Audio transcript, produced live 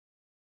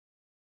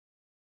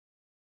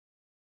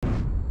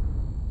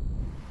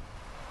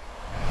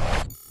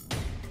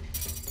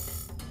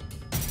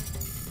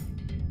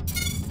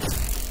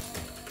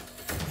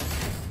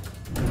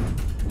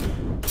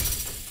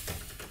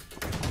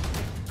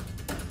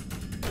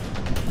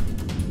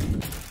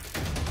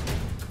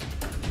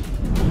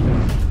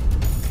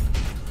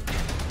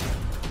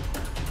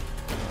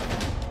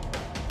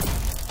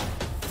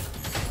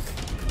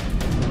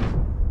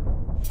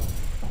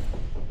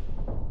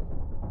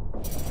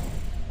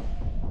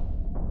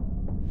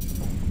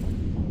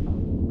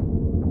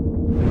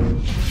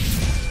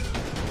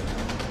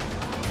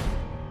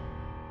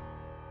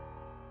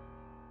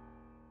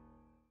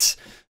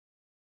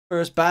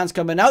First bans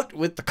coming out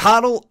with the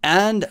Coddle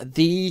and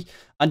the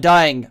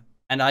Undying.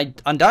 And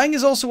Undying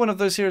is also one of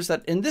those heroes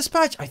that in this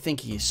patch, I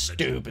think he is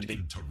stupidly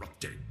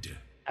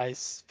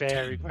He's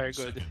very, very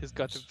good. He's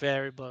got a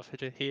very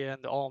buffed here,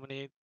 and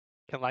Omni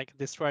can like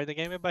destroy the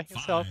game by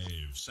himself. 5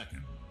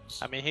 seconds.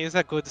 I mean, he's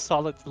a good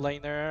solid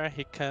laner.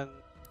 He can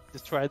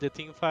destroy the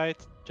team fight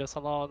just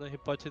alone. He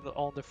put it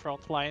on the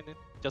front line,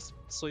 just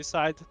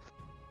suicide.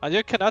 And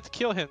you cannot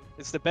kill him.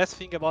 It's the best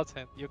thing about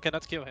him. You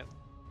cannot kill him.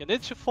 You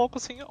need to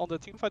focusing on the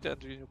team fight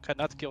and you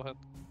cannot kill him.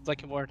 It's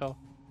like immortal.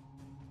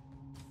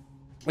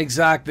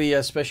 Exactly,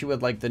 especially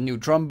with like the new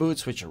drum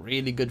boots, which are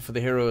really good for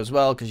the hero as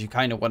well, because you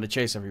kind of want to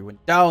chase everyone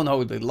down,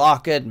 hold the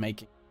locket,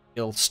 make it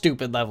feel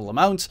stupid level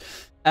amounts.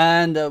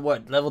 And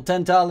what level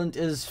 10 talent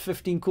is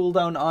 15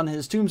 cooldown on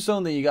his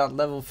tombstone. Then you got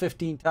level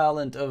 15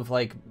 talent of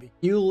like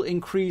heal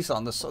increase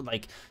on the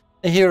like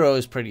the hero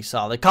is pretty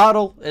solid.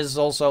 Coddle is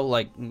also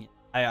like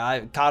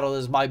Coddle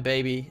is my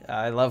baby.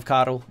 I love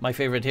Coddle, my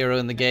favorite hero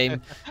in the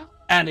game,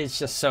 and it's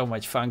just so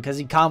much fun because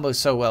he combos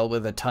so well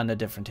with a ton of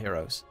different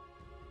heroes.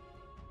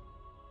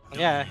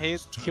 Yeah,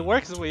 he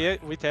works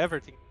with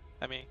everything.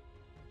 I mean,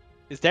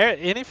 is there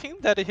anything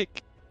that he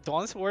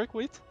don't work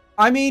with?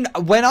 I mean,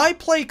 when I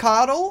play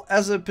Coddle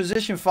as a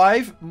position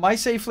 5, my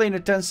safe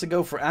laner tends to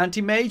go for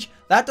anti-mage.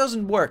 That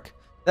doesn't work.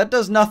 That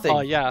does nothing.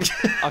 Oh yeah.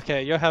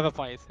 Okay, you have a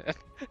point.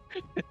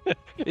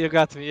 You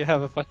got me. You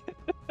have a point.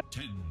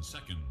 10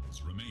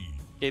 seconds remain.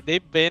 Okay, they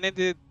banned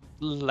the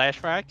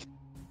Lash Rack.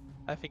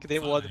 I think they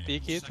would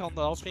pick it on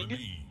seconds NoPing.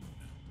 remain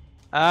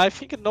I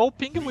think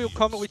NoPing will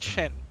come with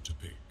Shen. to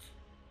pick.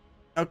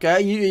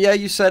 Okay,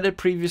 you said it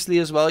previously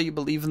as well. You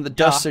believe in the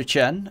Duster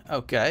Chen.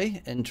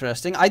 Okay,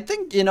 interesting. I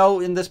think, you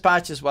know, in this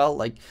patch as well,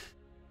 like,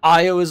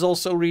 Io is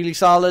also really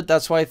solid.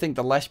 That's why I think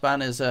the Lesh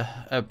ban is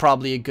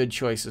probably a good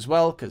choice as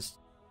well, because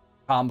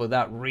combo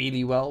that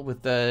really well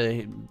with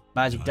the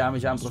magic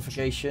damage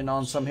amplification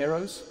on some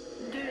heroes.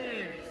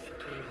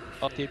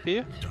 On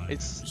DP,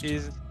 it's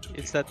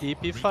a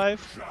DP5.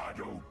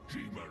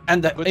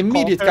 And the Good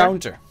immediate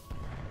counter.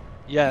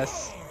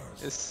 Yes,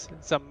 it's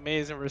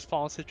amazing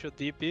response to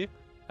DP.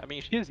 I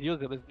mean, she's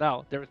useless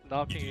now. There is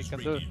nothing you can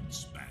do.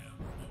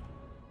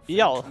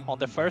 EL on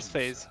the first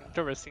phase,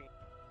 interesting.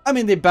 I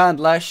mean, they banned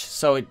Lesh,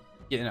 so it,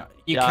 you know,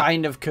 you Yeah.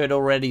 kind of could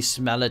already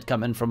smell it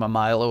coming from a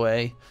mile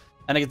away.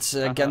 And it's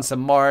against the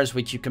Mars,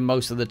 which you can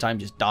most of the time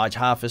just dodge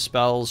half his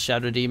spells,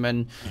 Shadow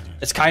Demon.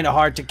 It's kind of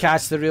hard to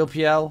catch the real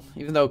PL,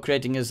 even though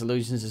creating his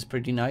illusions is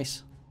pretty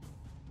nice.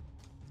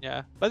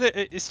 Yeah, but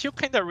it's still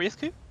kind of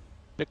risky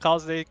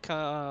because they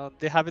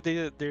have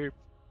their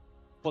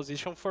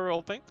position for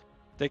open.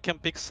 They can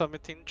pick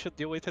something to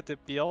deal with the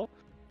PL.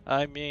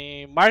 I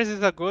mean, Mars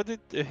is a good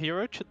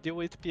hero to deal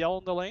with PL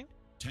on the lane.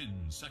 10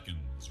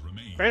 seconds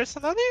remain.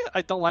 Personally,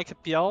 I don't like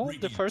PL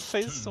the first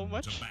phase Radiant's so turn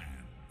much. to ban.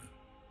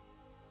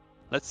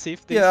 Let's see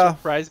if they Yeah.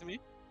 surprise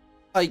me.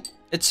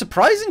 It's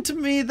surprising to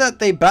me that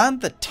they banned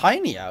the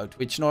Tiny out,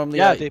 which normally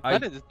They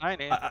banned the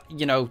Tiny.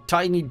 you know,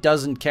 Tiny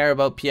doesn't care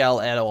about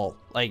PL at all.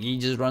 Like, he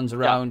just runs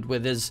around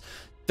with his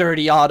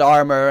 30 odd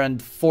armor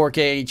and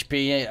 4k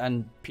HP,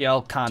 and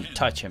PL can't 10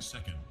 touch him.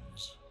 seconds.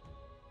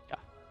 Yeah.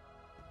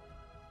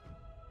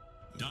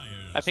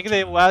 Dire's I think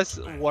they turn was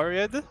to ban.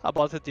 worried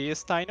about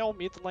this Tiny on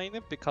mid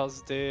lane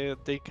because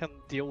they can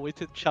deal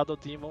with Shadow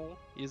Demon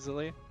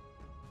easily.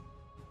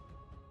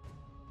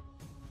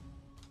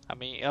 I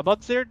mean,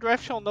 about their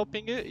direction on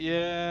NoPing,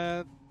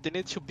 yeah, they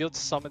need to build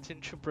something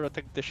to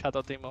protect the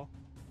Shadow Demon.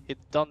 He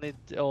don't need,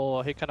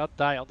 or he cannot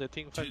die on the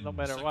team fight 10 no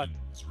matter what,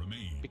 seconds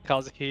remain.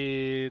 because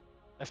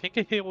I think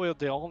he will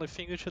the only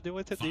thing to do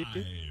with the 5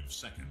 DP.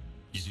 seconds.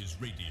 It is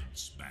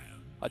Radiant's ban.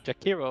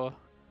 Jakiro,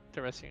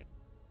 interesting.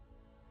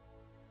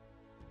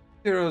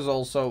 Jakiro's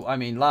also, I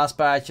mean, last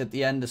patch at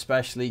the end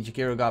especially,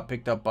 Jakiro got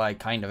picked up by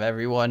kind of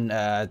everyone.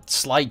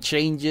 Slight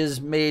changes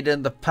made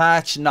in the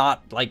patch,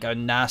 not like a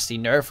nasty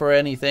nerf or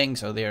anything,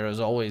 so the hero's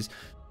always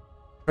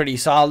pretty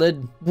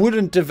solid.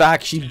 Wouldn't have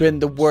actually been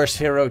the worst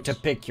hero to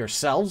pick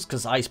yourselves,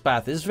 because Ice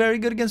Path is very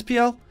good against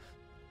PL.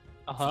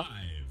 Uh-huh. 5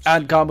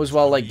 And combos seconds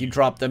well, like you remain.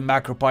 drop the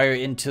Macro Pyre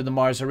into the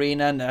Mars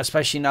Arena, and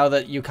especially now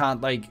that you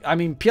can't, like, I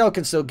mean, PL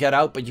can still get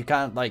out, but you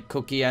can't, like,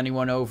 cookie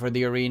anyone over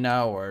the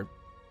arena or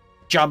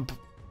jump,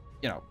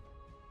 you know,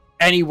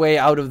 any way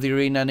out of the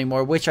arena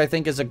anymore, which I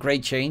think is a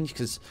great change,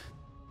 because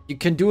you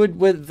can do it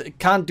with,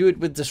 can't do it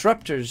with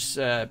Disruptor's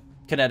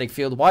kinetic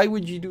field. Why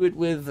would you do it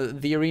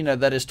with the arena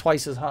that is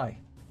twice as high?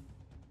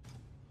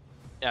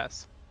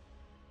 Yes.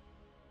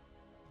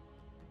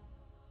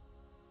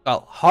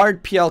 Well,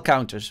 hard PL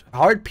counters,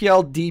 hard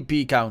PL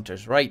DP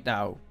counters right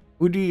now.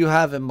 Who do you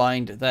have in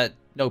mind that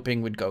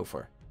NoPing would go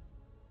for?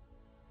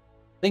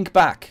 Think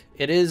back.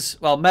 It is,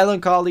 well,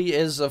 Melancholy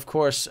is, of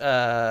course, He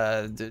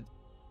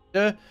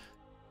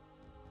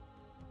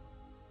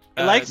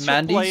likes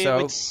Mandy, to play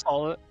so with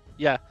solid.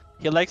 Yeah,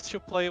 he likes to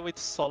play with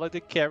solid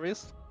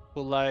carries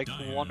who like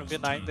Dire's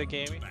 1v9 the turn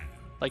game, to ban.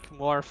 like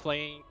more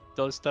playing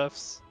those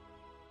stuffs.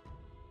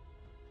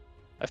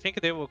 I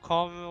think they will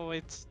come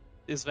with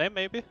Sven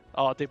maybe.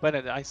 Oh, they banned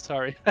it. I'm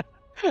sorry.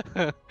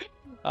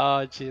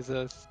 Oh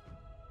Jesus.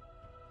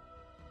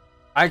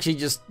 Actually,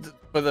 just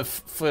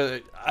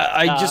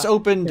I just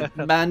opened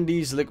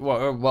Mandy's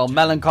well,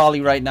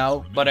 Melancholy right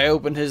now, but I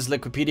opened his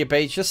Wikipedia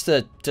page just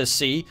to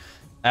see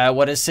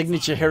what his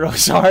signature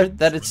heroes are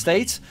that it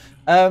states.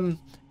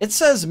 It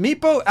says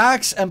Meepo,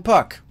 Axe, and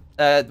Puck.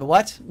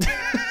 What?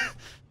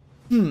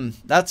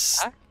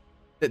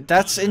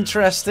 That's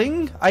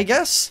interesting, I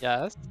guess.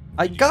 Yes.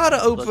 I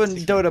gotta open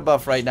Dota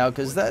Buff right now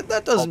because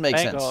that doesn't make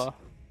sense.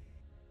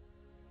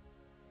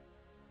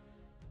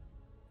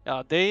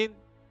 Yeah,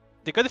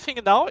 the good thing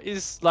now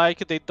is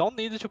like they don't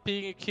need to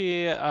pick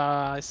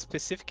a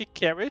specific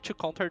carry to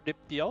counter the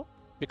PL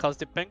because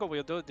the Pango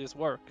will do this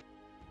work.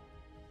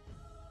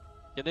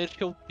 You need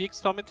to pick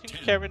something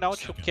carry now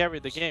to carry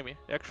the game,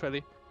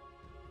 actually.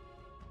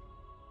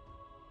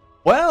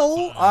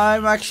 Well,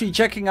 I'm actually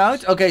checking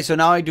out. Okay, so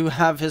now I do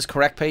have his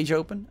correct page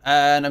open,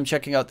 and I'm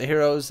checking out the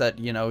heroes that,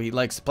 you know, he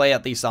likes to play,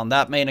 at least on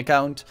that main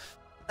account.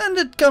 And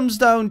it comes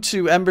down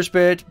to Ember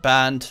Spirit,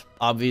 banned,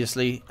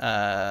 obviously.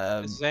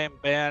 Same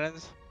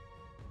banned.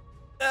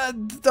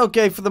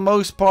 Okay, for the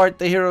most part,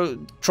 the hero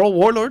Troll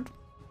Warlord.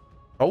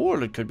 Troll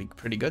Warlord could be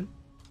pretty good.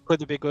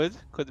 Could be good.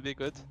 Could be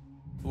good.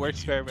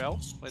 Works very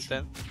well with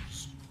them.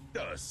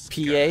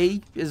 PA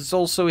is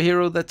also a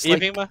hero that's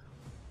even, like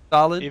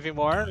solid. Even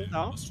more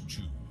now.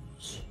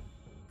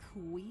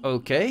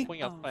 Okay.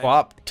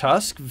 Quap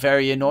Tusk,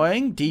 very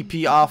annoying.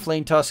 DP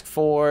offlane Tusk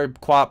for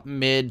Quap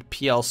mid,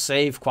 PL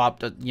save.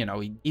 Quap, you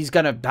know, he's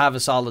gonna have a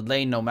solid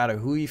lane no matter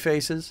who he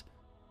faces.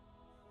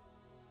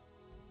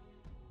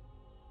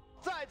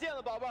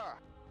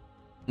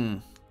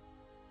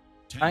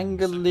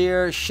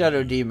 Angolier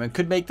Shadow Demon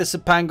could make this a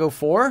Pango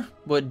 4.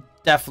 Would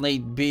definitely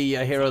be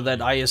a hero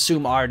that I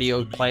assume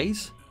RDO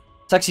plays.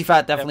 Sexy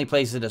Fat definitely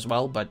plays it as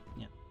well, but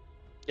yeah.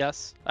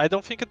 Yes, I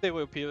don't think they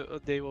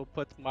will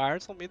put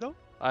Mars on middle.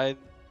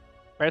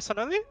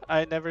 Personally,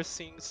 I never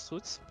seen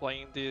Suits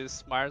playing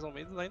this Mars on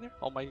mid laner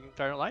all my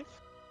entire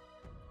life.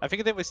 I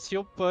think they will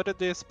still put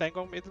this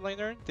Pango mid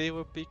laner. They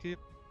will pick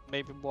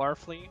maybe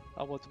Morphling,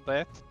 I would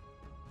bet.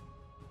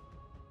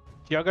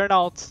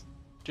 Juggernaut,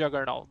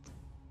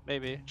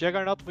 maybe.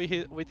 Juggernaut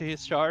with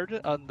his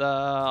shard and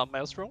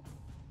Maelstrom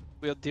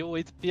will deal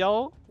with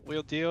PL,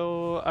 will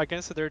deal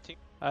against their team.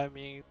 I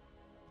mean,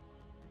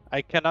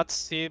 I cannot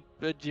see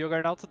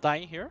Juggernaut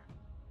dying here.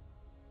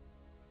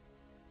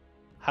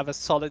 Have a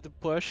solid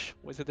push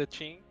with the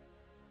team.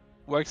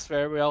 Works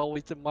very well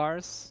with the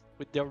Mars,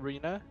 with the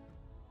arena.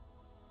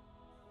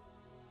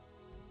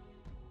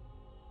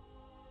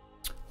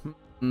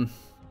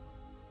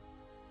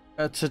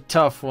 That's a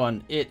tough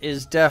one. It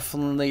is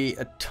definitely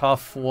a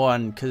tough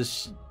one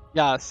because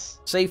yes,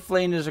 safe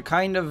laners are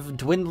kind of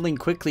dwindling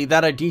quickly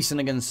that are decent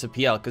against the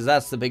PL, because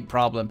that's the big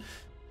problem.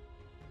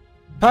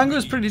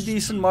 Pango's pretty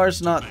decent,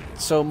 Mars not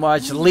so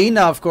much.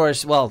 Lina, of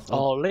course, well,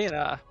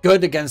 Lina,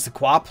 good against the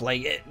Quap.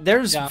 Like,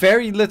 there's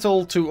very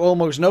little to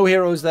almost no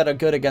heroes that are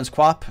good against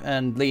Quap,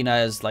 and Lina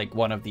is like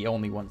one of the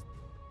only ones.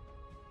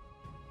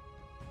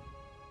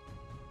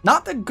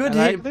 Not a good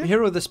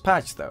hero this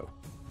patch, though.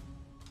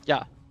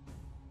 Yeah.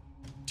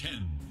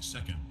 10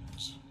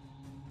 seconds.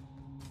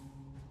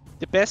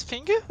 The best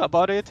thing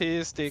about it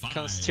is they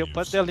can still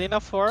put the Lina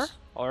 4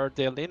 or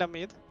the Lina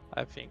mid.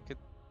 I think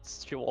it's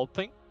still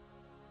open.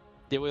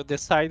 They will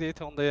decide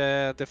it on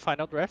the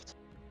final draft.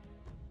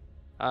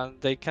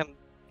 And they can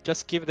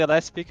just give the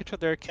last pick to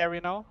their carry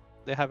now.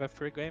 They have a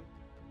free game.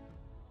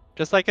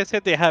 Just like I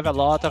said, they have a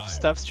lot of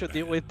stuff to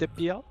deal with the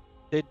PL.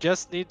 They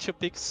just need to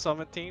pick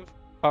something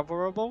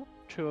favorable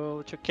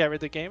to carry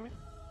the game,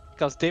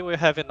 because they will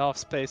have enough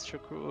space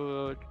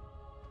to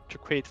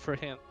create for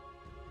him.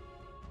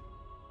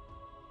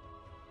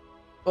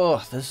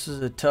 Oh, this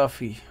is a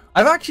toughie.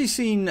 I've actually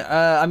seen,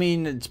 I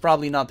mean, it's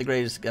probably not the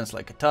greatest against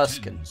like a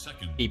Tusk and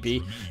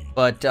PP,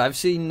 but I've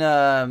seen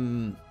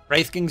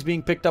Wraith Kings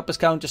being picked up as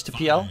counters to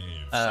PL,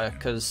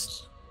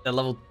 because the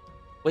level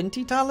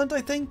 20 talent,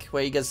 I think,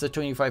 where he gets the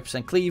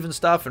 25% cleave and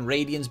stuff, and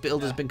Radiant's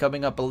build has been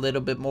coming up a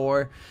little bit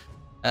more.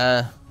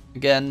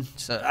 Again,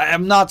 so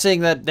I'm not saying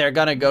that they're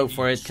gonna go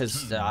for it,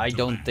 because I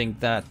don't think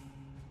that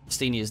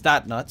Steny is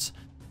that nuts.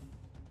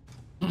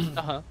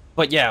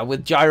 But yeah,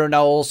 with Gyro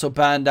now also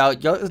banned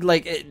out,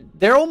 like,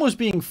 they're almost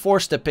being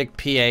forced to pick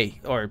PA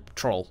or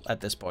Troll at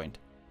this point.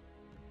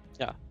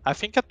 Yeah, I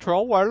think a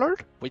Troll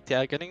Warlord with the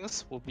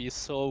Aghanings will be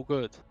so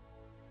good.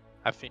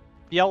 I think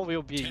PL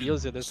will be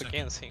used as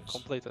against him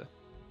completely.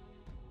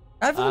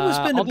 I've always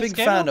been a big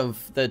fan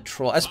of the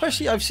Troll,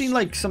 especially I've seen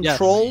like some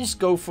Trolls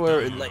go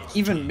for, like,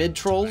 even mid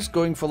Trolls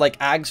going for like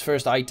Ag's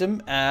first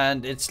item,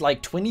 and it's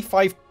like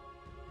 25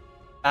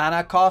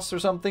 mana cost or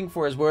something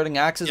for his Whirling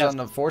Axes on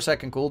a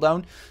 4-second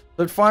cooldown.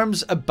 But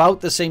farms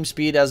about the same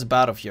speed as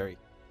Battle Fury.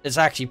 It's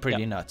actually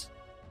pretty nuts.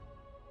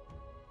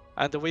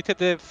 And with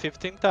the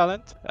 15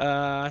 talent,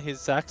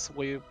 his axe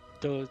will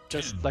do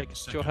just like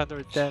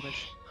 200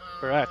 damage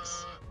per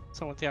axe.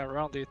 Something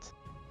around it.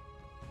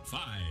 5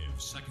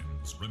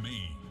 seconds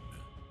remain.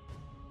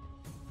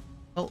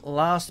 Well,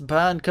 last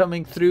ban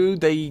coming through.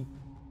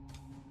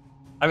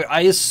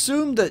 I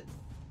assume that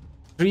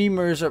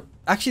Dreamers are...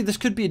 Actually, this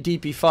could be a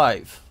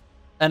DP5.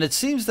 And it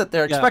seems that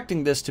they're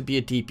expecting this to be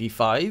a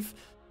DP5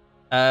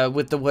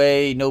 with the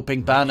way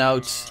NoPing ban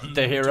out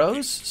the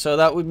heroes. So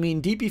that would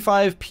mean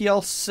DP5,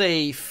 PL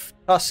safe,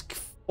 Tusk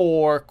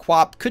 4,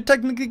 Quap could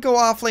technically go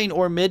offlane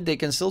or mid. They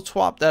can still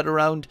swap that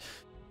around,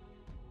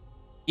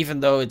 even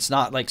though it's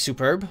not like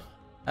superb.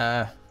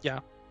 Yeah,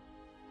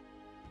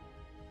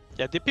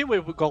 DP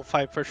will go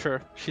 5 for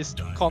sure. She's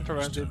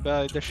counteracted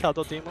by the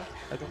Shadow Demon.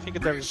 I don't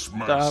think there is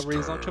a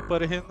reason to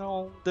put him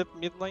on the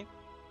mid lane.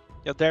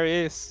 Yeah, there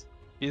is.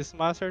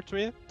 Beastmaster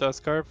 3,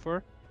 Tusker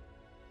 4.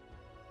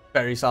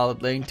 Very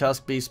solid lane,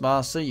 Tusk,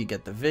 Beastmaster. You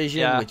get the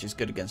vision, which is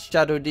good against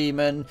Shadow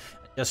Demon.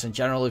 Just in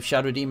general, if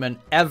Shadow Demon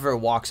ever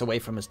walks away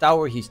from his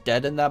tower, he's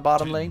dead in that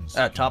bottom lane,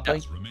 top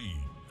lane.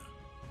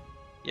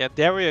 Yeah,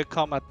 there will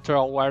come a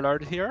Troll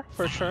Warlord here,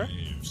 for sure.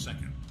 5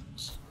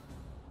 seconds.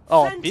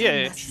 Oh,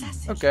 BA.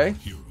 Okay.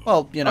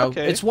 Well, you know,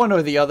 it's one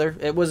or the other.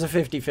 It was a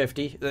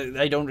 50-50.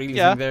 I don't really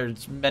think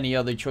there's many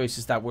other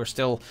choices that we're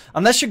still...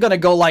 Unless you're going to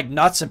go like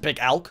nuts and pick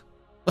Alk.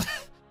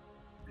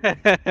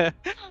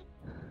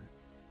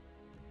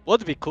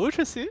 Would be cool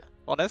to see,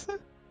 honestly.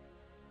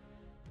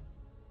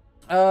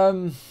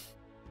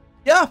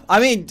 Yeah, I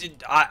mean,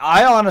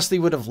 I honestly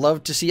would have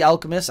loved to see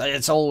Alchemist.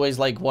 It's always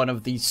like one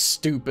of these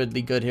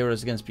stupidly good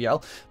heroes against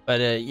PL, but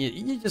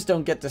you just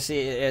don't get to see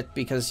it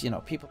because, you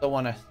know, people don't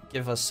want to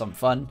give us some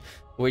fun.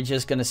 We're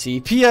just going to see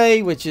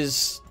PA, which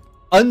is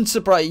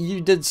unsurprising.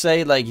 You did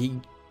say, like, he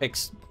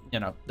picks, you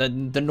know, the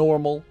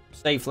normal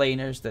safe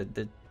laners,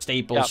 the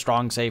staple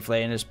strong safe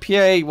laners.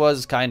 PA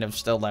was kind of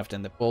still left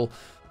in the pool.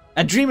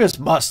 And Dreamers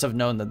must have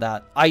known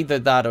that either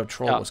that or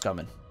Troll was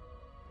coming.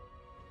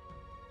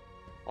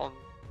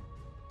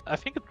 I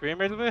think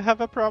Dreamers will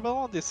have a problem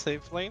on this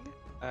safe lane.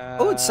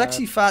 Oh, it's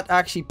Sexy Fat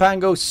actually.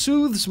 Pango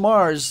soothes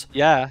Mars.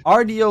 Yeah.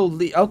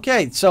 RDO.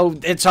 Okay, so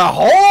it's a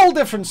whole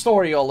different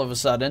story all of a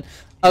sudden.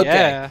 Okay.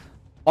 Yeah.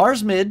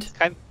 Mars mid.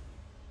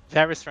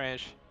 Very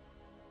strange.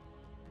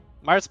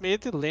 Mars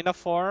mid, Lina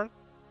 4,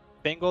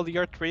 Pango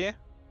Lear 3,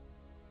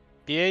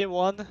 PA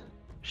 1,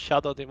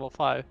 Shadow Demon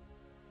 5.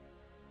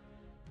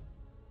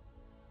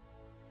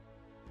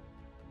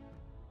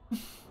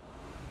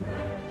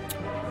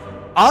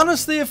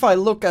 Honestly, if I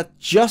look at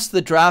just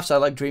the drafts, I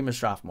like Dreamer's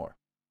draft more.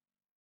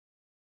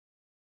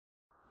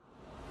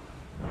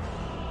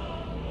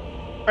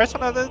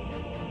 Personally,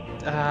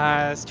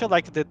 I still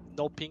like the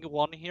NoPing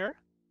one here.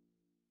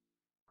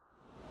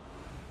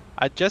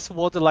 I just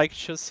would like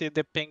to see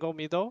the Pango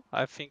middle.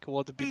 I think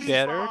would be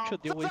better to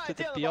deal with the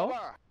PL.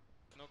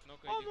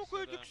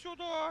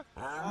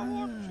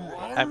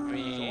 I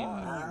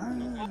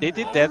mean, they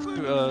did that.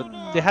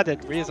 They had a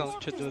reason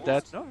to do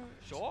that. No?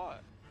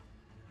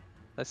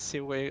 Let's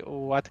see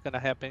what's gonna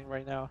happen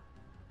right now.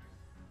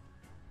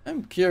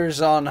 I'm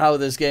curious on how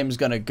this game's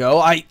gonna go.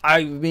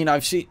 I mean,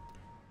 I've seen...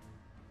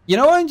 You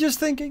know what I'm just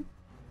thinking?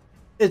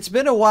 It's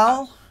been a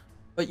while,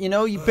 but you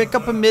know, you pick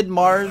up a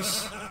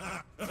mid-Mars,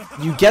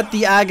 you get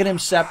the Aghanim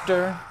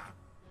Scepter,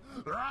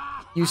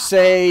 you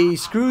say,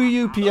 screw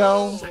you,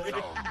 PL,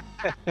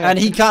 and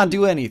he can't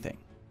do anything.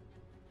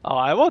 Oh,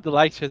 I would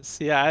like to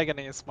see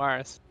Aghanim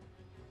Mars.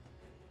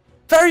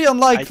 Very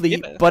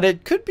unlikely, but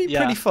it could be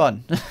pretty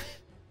fun.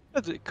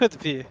 It could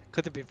be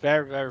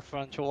very, very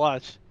fun to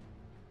watch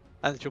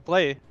and to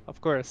play, of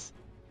course.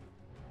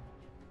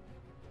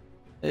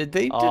 They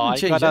didn't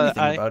change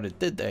anything about it,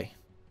 did they?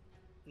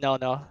 No,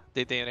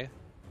 they didn't.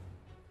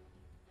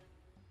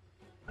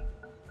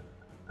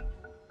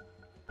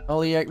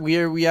 Oh yeah,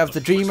 we have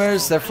the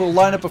Dreamers, their full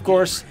lineup, of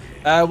course.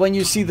 When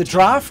you see the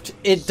draft,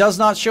 it does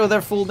not show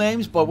their full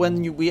names, but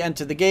when we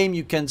enter the game,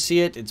 you can see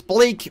it. It's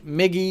Blake,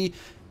 Miggy,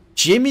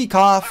 Jimmy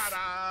Koff,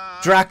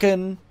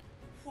 Draken,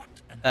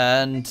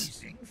 and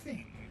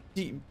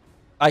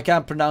I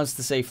can't pronounce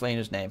the safe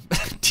laner's name.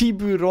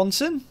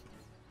 Tiburonson?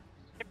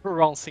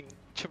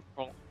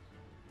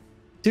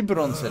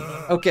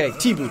 Tiburonson. Okay,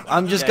 Tibu.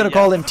 I'm just gonna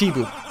call him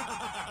Tibu.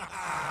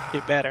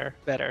 Better.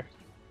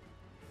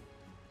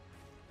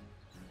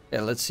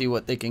 Yeah, let's see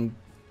what they can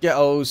get.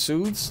 Oh,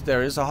 Soothes.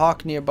 There is a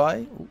Hawk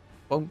nearby.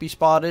 Won't be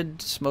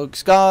spotted.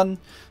 Smoke's gone.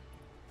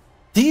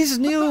 These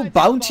new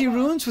bounty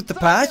runes with the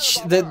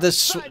patch, the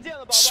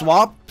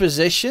swap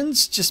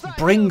positions just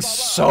bring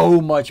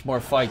so much more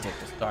fight at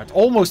the start.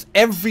 Almost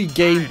every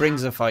game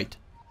brings a fight.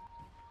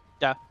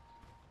 Yeah.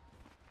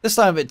 This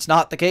time it's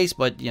not the case,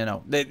 but you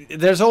know,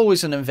 there's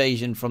always an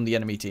invasion from the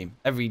enemy team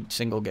every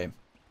single game.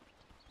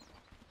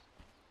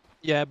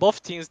 Yeah,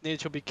 both teams need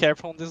to be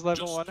careful on this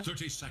level 1.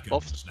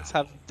 Both teams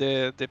have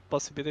the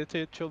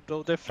possibility to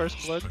build their first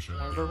blood,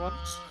 number 1.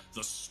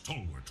 The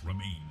stalwart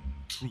remain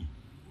true.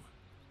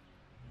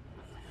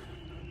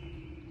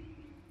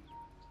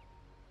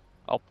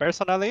 Oh,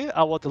 personally,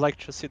 I would like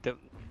to see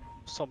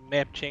some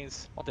map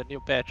changes on the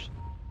new patch.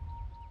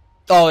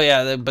 Oh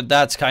yeah, but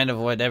that's kind of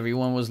what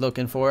everyone was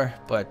looking for.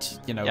 But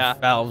you know,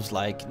 Valve's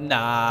like,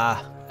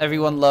 nah.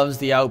 Everyone loves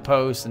the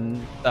outpost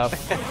and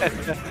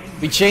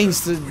stuff. We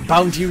changed the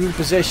bounty route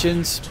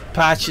positions.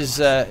 Patch is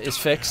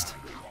fixed.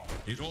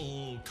 It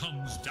all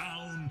comes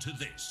down to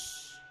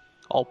this.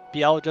 Oh,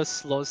 PL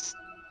just lost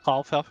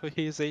half of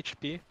his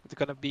HP. It's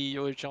gonna be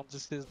huge on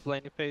this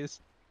laning phase.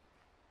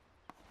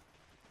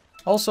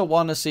 Also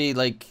want to see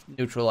like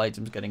neutral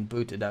items getting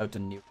booted out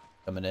and new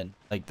coming in,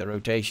 like the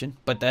rotation,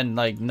 but then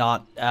like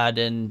not add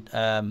in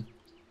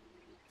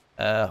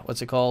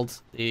what's it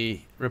called,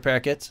 the repair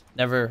kit.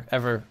 Never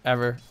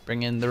ever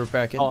bring in the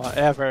repair kit. Oh,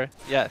 ever,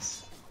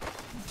 yes.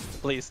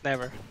 Please,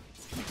 never.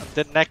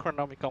 The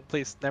Necronomicon,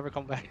 please, never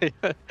come back.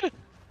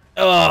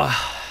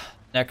 Ugh,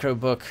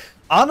 Necrobook.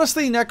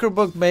 Honestly,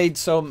 Necrobook made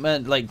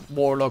like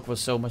Warlock was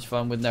so much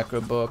fun with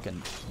Necrobook,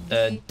 and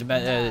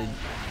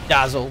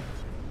Dazzle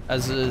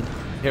as a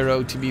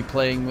hero to be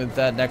playing with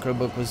that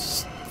Necrobook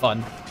was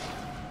fun.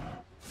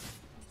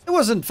 It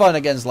wasn't fun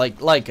against like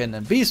Lycan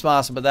and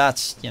Beastmaster, but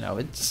that's, you know,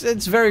 it's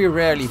very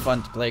rarely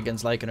fun to play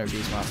against Lycan or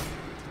Beastmaster.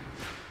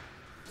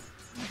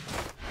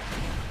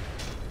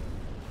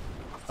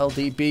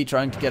 LDP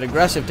trying to get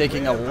aggressive,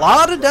 taking a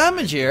lot of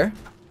damage here.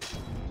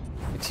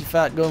 Pixie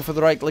Fat going for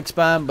the right click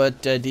spam,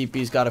 but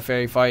DP's got a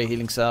Fairy Fire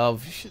healing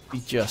salve. Should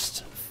be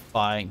just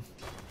fine.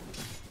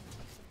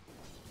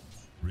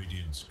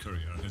 Radiant's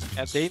courier has been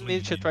And they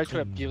need to slain try in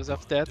to abuse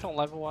of that on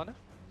level 1.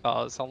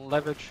 So on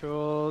level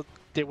 2,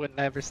 they would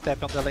never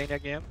step on the lane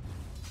again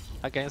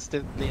against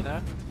the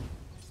Lina.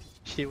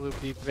 She will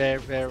be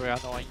very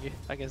annoying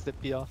against the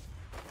PL.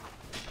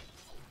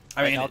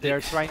 I mean, now they're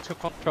trying to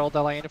control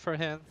the lane for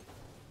him.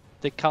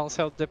 They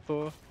canceled the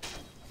pull.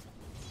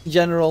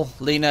 General,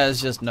 Lina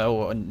is just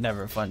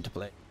never fun to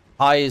play.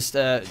 Highest,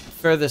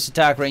 furthest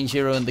attack range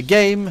hero in the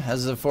game,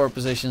 has a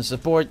 4-position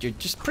support. You're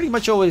just pretty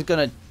much always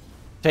gonna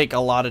take a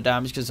lot of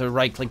damage because her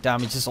right click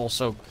damage is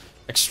also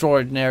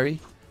extraordinary.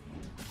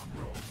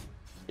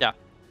 Yeah.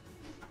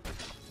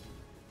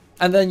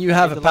 And then you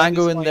have a the lane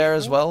Pango is in there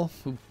as playable. well,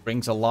 who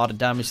brings a lot of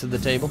damage to the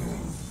table.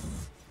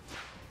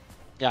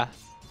 Yeah.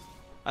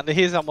 And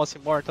he's almost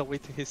immortal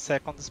with his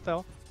second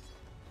spell.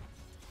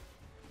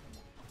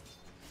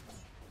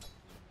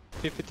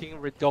 15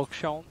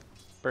 reduction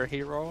per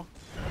hero.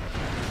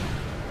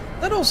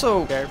 That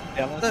also, Very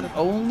balanced. that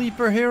only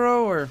per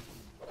hero, or?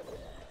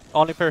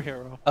 Only per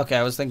hero. Okay,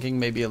 I was thinking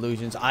maybe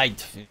illusions.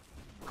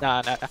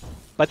 Nah.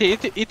 But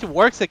it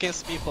works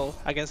against people,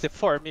 against the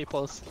 4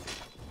 meeples.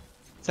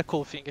 It's a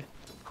cool thing.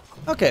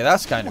 Okay,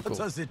 that's kind of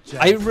cool.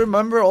 I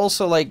remember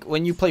also, like,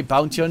 when you play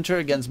Bounty Hunter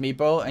against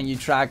Meepo and you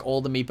track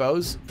all the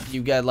Meepos,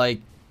 you get, like,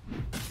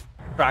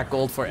 track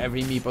gold for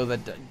every Meepo that,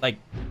 like,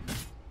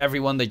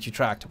 everyone that you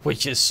tracked,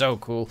 which is so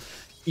cool.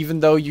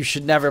 Even though you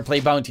should never play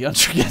Bounty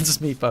Hunter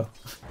against Meepo.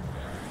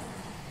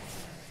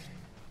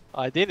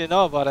 I didn't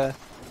know about it.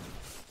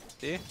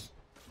 See?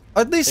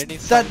 At least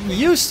that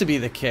used to be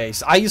the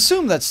case. I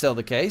assume that's still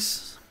the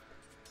case.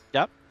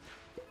 Yep.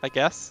 I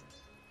guess.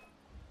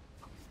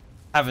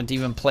 Haven't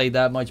even played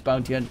that much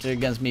Bounty Hunter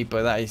against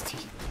Meepo. That is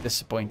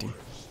disappointing.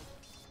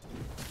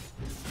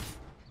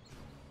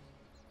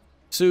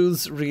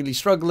 Soothes really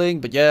struggling,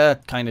 but yeah,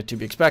 kind of to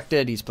be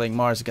expected. He's playing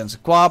Mars against a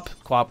Quap.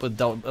 Quap with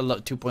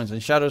 2 points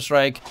in Shadow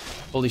Strike.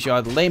 Fully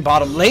shot the lane.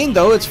 Bottom lane,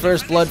 though, it's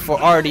first blood for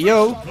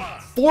RDO.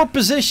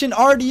 4-position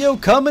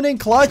RDO coming in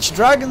clutch.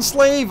 Dragon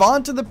Slave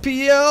onto the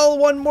PL.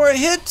 One more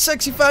hit.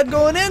 Sexy Fat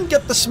going in.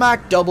 Get the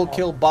smack. Double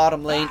kill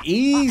bottom lane.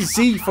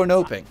 Easy for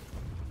NoPing.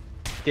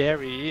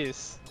 There he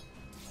is.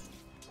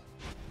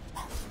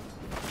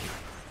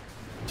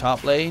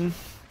 Top lane.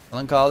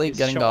 Melancholy He's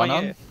getting gone showing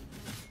on. it.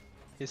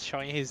 He's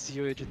showing his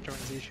huge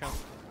transition.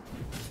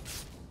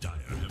 Dire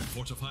have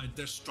fortified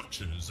their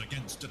structures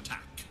against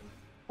attack.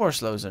 Force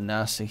slows are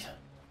nasty,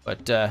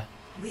 but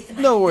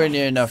nowhere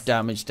near enough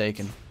damage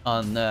taken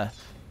on Le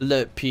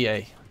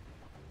PA.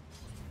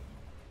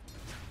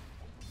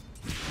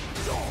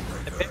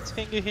 The big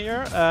thing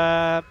here,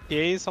 PA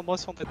is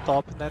almost on the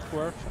top net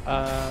worth.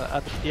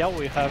 At the PL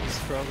we have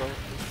struggled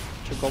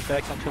to go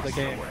back into the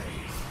game.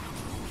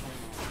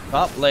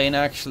 Top lane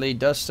actually,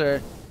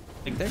 Duster.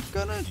 I think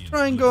they're gonna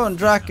try and go on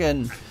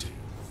Draken.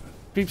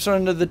 Creeps are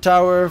under the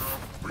tower,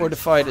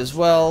 fortified as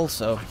well,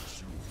 so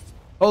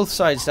both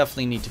sides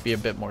definitely need to be a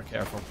bit more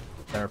careful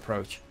with their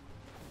approach.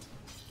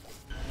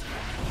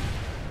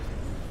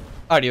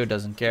 Audio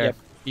doesn't care. Yep.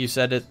 You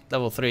said it,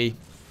 level 3.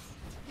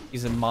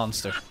 He's a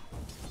monster.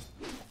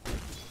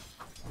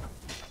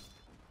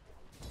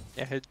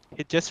 Yeah,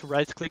 he just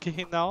right clicking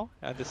him now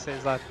and it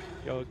says that,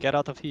 yo, get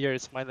out of here,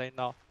 it's my lane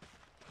now.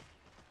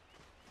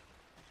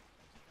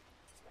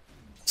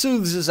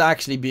 Soothes is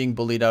actually being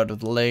bullied out of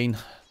the lane.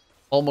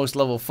 Almost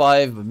level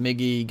 5, but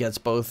Miggy gets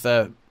both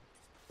the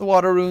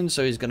water runes,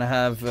 so he's gonna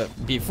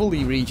have be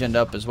fully regened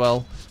up as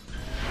well.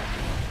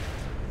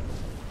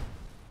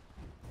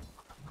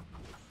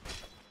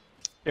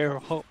 They're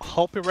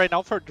hoping right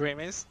now for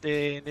Dreamers.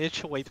 They need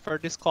to wait for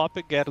this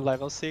copy, get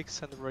level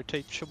 6 and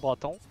rotate to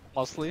bottom,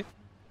 mostly.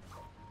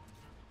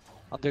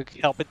 And they're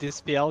helping this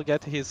PL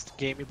get his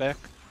game back.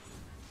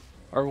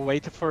 Or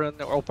wait for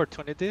an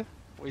opportunity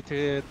with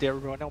their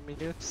run on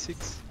minute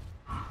 6.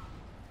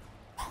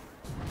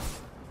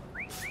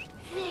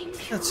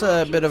 That's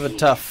a bit of a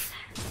tough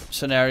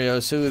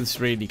scenario. Soothes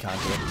really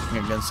can't do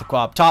anything against the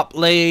Quap. Top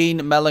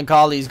lane,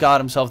 Melancholy's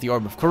got himself the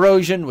Orb of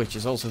Corrosion, which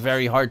is also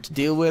very hard to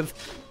deal with.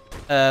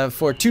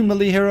 for 2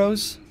 melee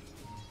heroes.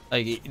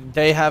 Like,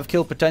 they have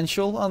kill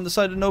potential on the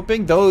side of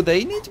NoPing, though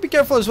they need to be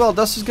careful as well.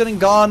 Duster's getting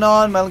gone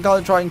on.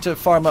 Melancholy trying to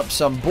farm up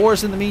some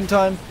boars in the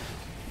meantime.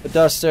 But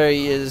Duster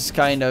is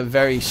kind of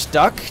very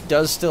stuck.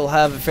 Does still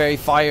have Fairy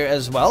Fire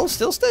as well.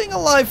 Still staying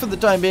alive for the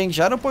time being.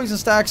 Shadow Poison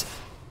stacks.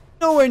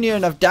 Nowhere near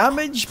enough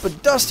damage.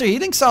 But Duster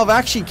Healing Salve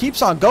actually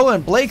keeps on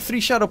going. Blake 3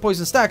 Shadow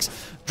Poison stacks.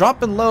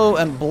 Dropping low.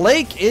 And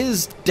Blake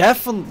is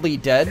definitely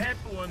dead.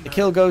 The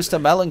kill goes to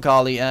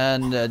Melancholy.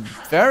 And a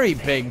very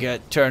big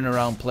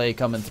turnaround play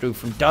coming through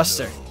from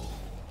Duster.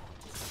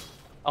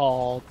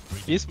 Oh,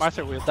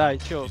 Beastmaster will die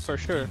too, for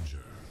sure.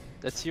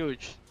 That's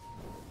huge.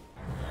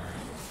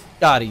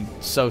 God, he's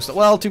so slow.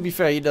 Well, to be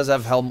fair, he does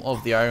have Helm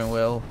of the Iron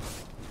Will.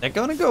 They're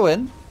gonna go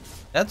in.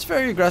 That's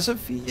very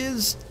aggressive. He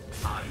is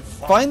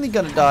finally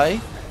gonna die.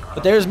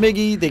 But there's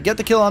Miggy. They get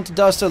the kill onto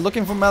Duster,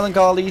 looking for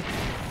Melancholy.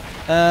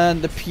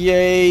 And the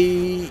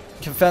PA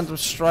can Phantom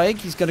Strike.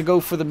 He's gonna go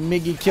for the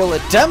Miggy kill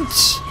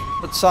attempt.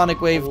 But Sonic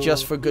Wave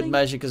just for good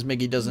measure, because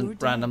Miggy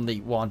doesn't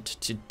randomly want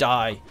to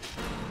die.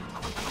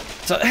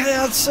 So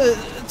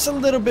it's a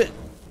little bit,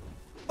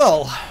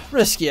 well,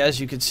 risky,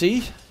 as you can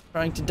see.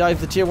 Trying to dive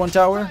the tier 1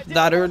 tower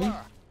that early.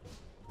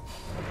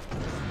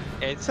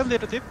 Yeah, it's a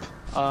little deep.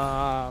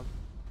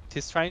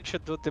 He's trying to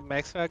do the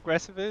maximum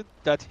aggressive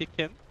that he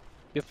can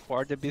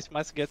before the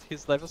Beastmaster gets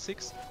his level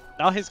 6.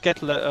 Now he's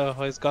got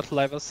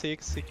level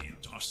 6.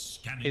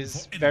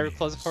 He's very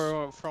close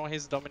from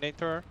his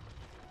Dominator.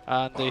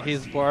 And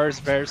his boar is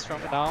very strong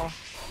now.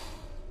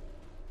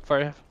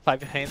 For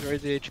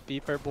 500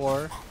 HP per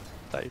boar.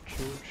 That's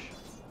huge.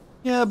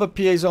 Yeah, but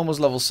PA's almost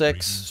level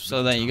 6,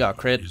 so then you got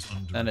crit,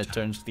 and it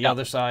turns to the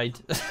other side.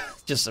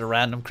 Just a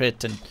random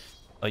crit, and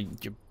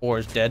your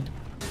boar's dead.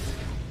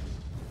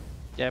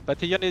 Yeah,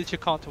 but you need to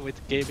counter with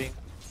gaming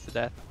to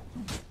that.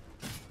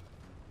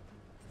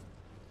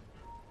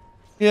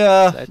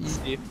 Yeah,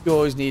 you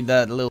always need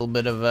that little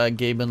bit of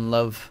gaming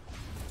love.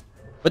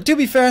 But to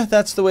be fair,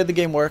 that's the way the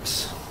game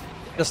works.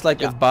 Just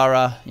like with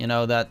Bara, you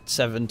know, that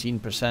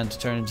 17%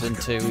 turns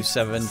into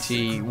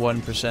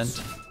 71%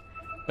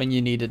 when you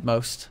need it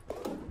most.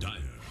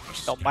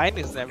 No, mine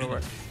is never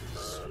work.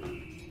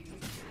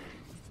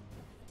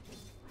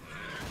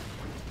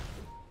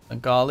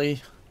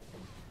 Bengali.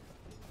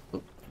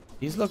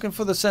 He's looking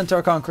for the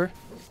Centaur Conqueror.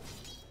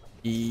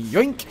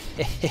 Yoink!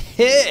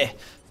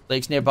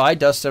 Blake's nearby.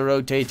 Duster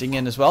rotating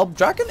in as well.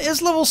 Draken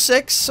is level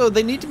 6, so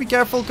they need to be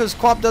careful because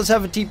Quap does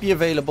have a TP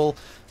available.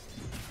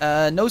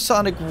 No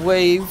Sonic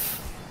Wave,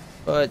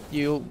 but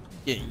you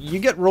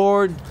get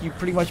roared. You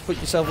pretty much put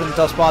yourself in a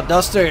tough spot.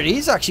 Duster,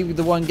 he's actually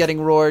the one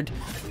getting roared.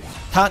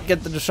 Can't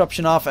get the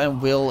disruption off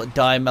and will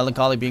die.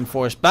 Melancholy being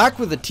forced back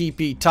with a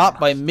TP top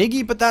by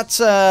Miggy, but that's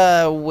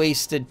a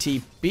wasted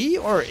TP,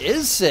 or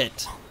is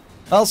it?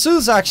 Well,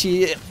 Sue's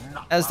actually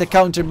as the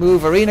counter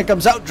move. Arena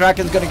comes out.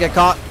 Draken's gonna get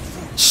caught.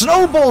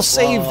 Snowball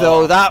save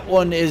though. That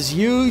one is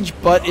huge,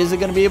 but is it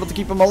gonna be able to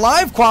keep him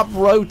alive? Quap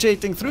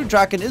rotating through.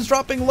 Draken is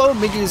dropping low.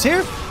 Miggy is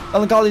here.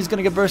 Melancholy is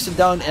gonna get bursted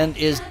down and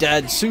is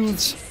dead.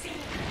 Soothes.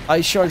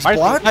 Ice Shards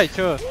block.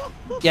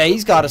 Yeah,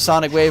 he's got a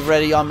Sonic Wave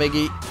ready on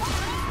Miggy.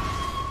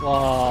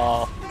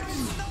 Wow.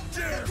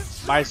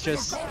 Mice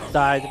just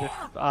died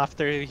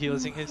after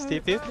using his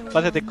TP.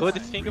 But the good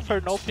thing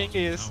for NoPing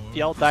is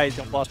PL died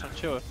on bottom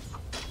too.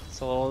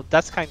 So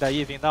that's kinda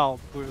even now,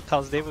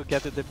 because they will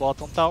get to the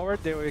bottom tower,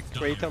 they will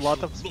create a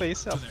lot of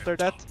space after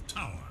that.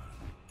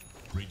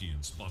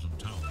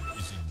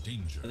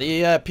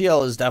 The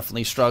PL is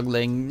definitely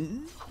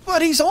struggling,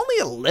 but he's only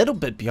a little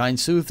bit behind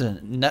Sooth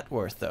in net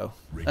worth though.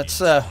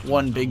 That's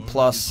one big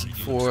plus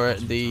for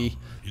the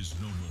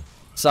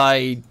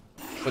side,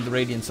 for the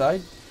Radiant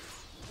side.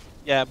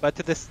 Yeah, but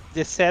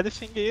the sad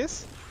thing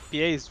is, PA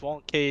is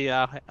 1k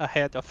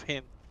ahead of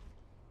him.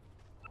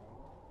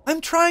 I'm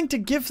trying to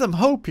give them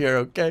hope here,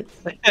 okay?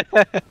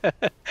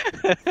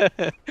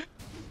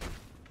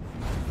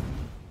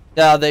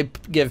 Yeah, they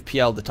give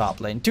PL the top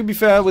lane. To be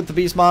fair, with the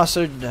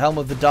Beastmaster, the Helm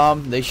of the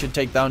Dom, they should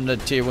take down the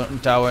tier 1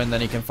 tower and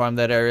then he can farm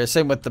that area.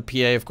 Same with the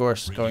PA, of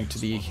course, going to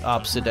the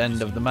opposite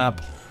end of the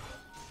map.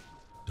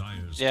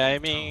 Yeah, I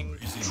mean,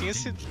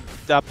 since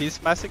the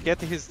Beastmaster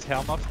gets his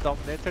Helm of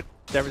Dominator,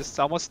 there is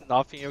almost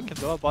nothing you can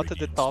do about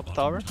the top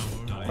tower,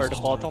 or the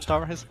bottom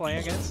tower he's playing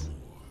against.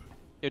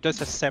 You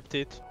just accept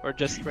it, or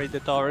just trade the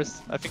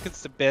towers. I think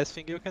it's the best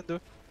thing you can do.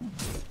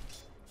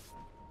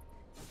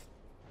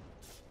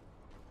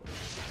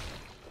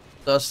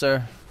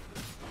 Duster.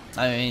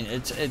 I mean,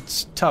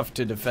 it's tough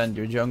to defend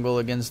your jungle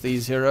against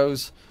these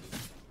heroes.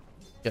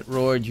 Get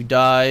roared, you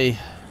die.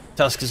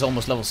 Tusk is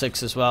almost level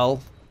 6 as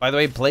well. By the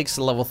way, Blake's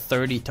a level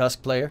 30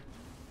 Tusk player.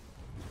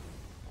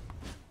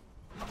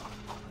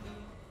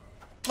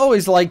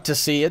 Always like to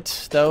see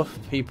it, though.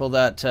 People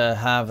that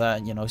have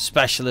that, you know,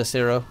 specialist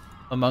hero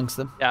amongst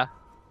them. Yeah.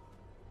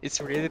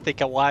 It's really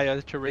take a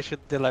while to reach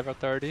the level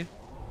 30.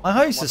 My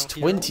highest is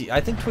 20,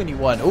 I think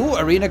 21. Ooh,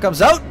 Arena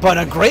comes out, but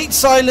a great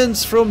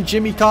silence from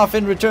Jimmy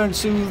Coffin. Return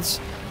Soothes.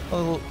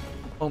 Well,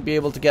 won't be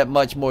able to get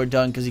much more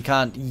done because he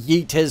can't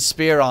yeet his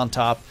spear on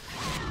top.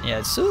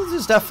 Yeah, Soothes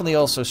is definitely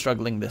also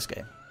struggling this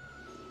game.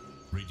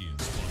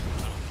 Radiant's bottom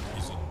tower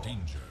is in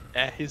danger.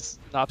 He's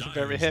not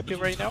very Dire's happy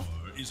middle right now.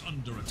 tower is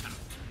under attack.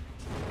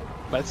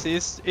 But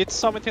it's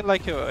something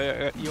like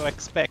you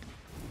expect.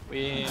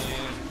 They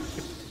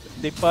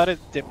put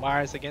the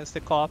Mars against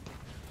the Cop.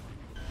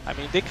 I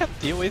mean, they can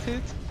deal with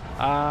it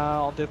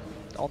on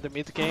the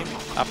mid game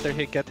after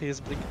he get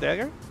his Blink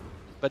Dagger.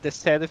 But the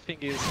sad thing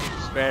is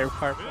he's very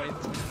far from it.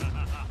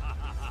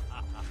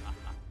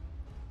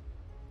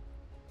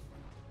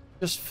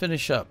 Just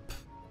finish up.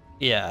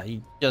 Yeah,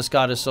 he just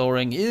got his Soul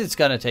Ring. It's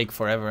gonna take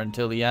forever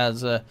until he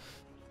has the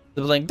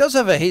Blink. Does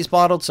have a haste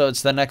bottle, so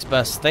it's the next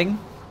best thing.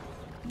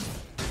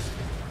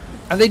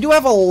 And they do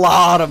have a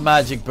lot of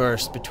magic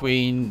burst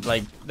between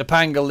like the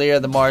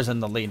Pangolier, the Mars,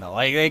 and the Lina.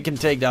 Like they can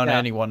take down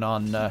anyone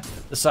on the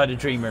side of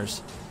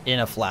Dreamers in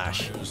a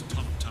flash. Dire's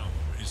top tower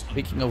is under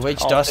Speaking of which,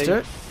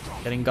 Duster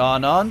getting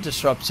gone on,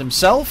 disrupts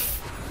himself,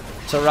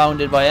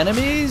 surrounded by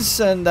enemies,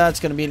 and that's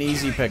gonna be an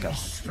easy pickup.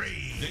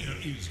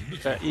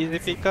 Easy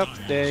pickup.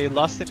 They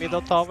lost the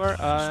middle tower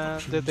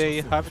and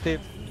they have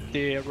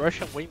the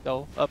Russian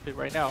window up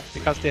right now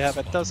because they have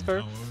a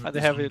Tusker and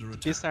they have a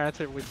Beast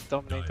Archer with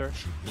Dominator.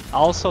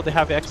 Also, they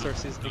have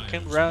Exorcist. They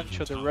can run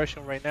to the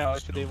Russian right now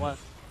if they want.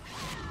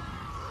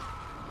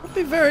 It'll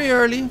be very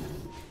early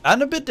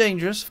and a bit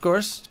dangerous, of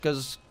course,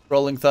 because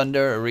Rolling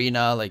Thunder,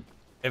 Arena, like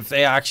if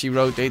they actually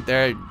rotate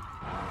there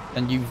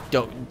and you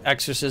don't,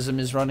 Exorcism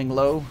is running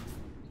low.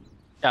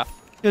 Yeah.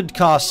 Could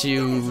cost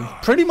you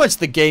pretty much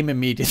the game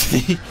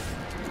immediately.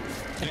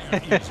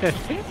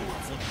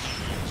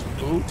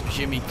 Ooh,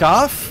 Jimmy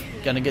Cough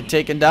gonna get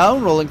taken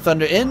down. Rolling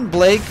Thunder in.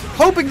 Blake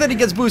hoping that he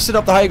gets boosted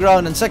up the high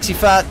ground, and Sexy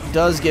Fat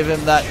does give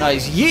him that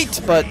nice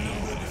yeet, but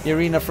the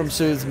Arena from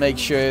Soothe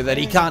makes sure that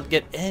he can't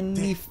get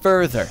any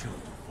further.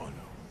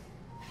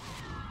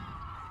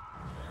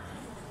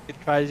 He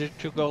tried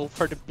to go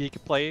for the big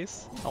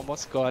plays,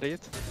 almost got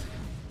it.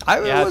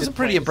 It was a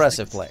pretty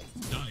impressive play.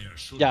 Dire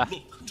should Yeah.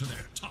 look to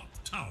their top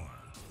tower.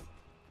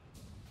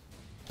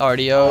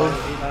 RDO.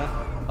 Arena.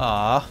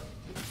 Ah.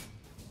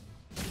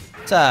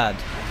 Sad.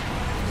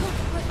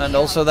 And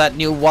also that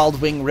new Wild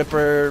Wing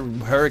Ripper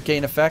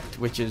Hurricane effect,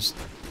 which is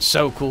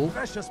so cool.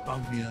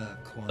 The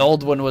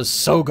old one was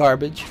so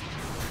garbage.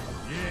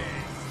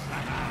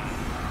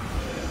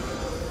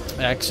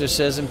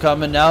 Exorcism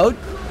coming out.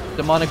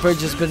 Demonic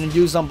Bridge has been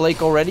used on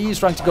Blake already. He's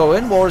trying to go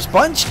in. Walrus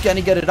Punch. Can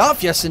he get it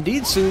off? Yes,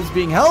 indeed. Soothes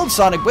being held.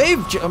 Sonic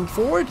Wave jump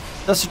forward.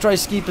 Duster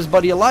tries to keep his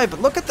buddy alive.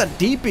 But look at that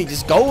DP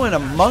just going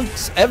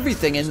amongst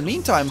everything. In the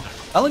meantime,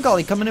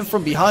 Melancholy coming in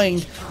from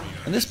behind.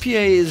 And this PA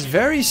is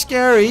very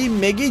scary.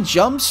 Miggy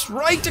jumps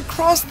right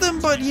across them,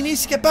 but he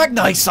needs to get back.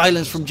 Nice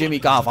silence from Jimmy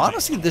Goff.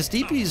 Honestly, this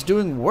DP is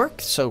doing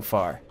work so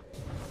far.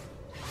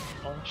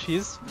 Oh,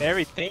 she's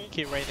very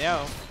tanky right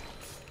now.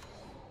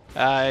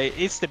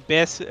 It's the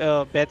best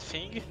bad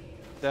thing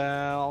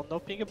on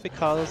NoPing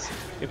because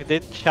if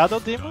they Shadow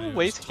Demon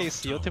waste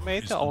his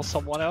ultimate on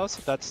someone else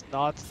that's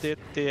not the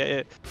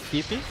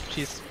DP,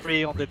 she's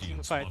free on the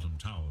team fight. Bottom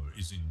tower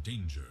is in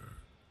danger.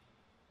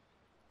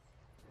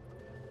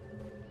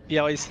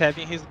 PL is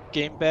having his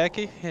game back.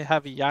 He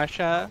have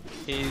Yasha,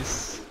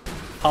 his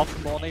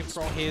half money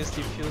from his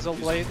Diffusal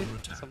Blade,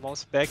 so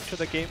moves back to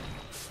the game.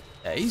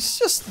 Yeah, he's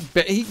just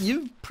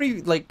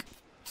like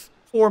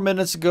 4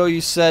 minutes ago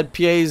you said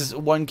PA's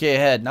 1k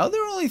ahead. Now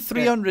they're only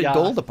 300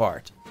 gold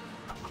apart.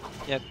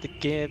 Yeah, the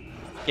game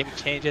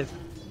changes.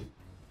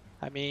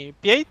 I mean,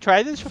 PA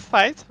tried to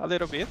fight a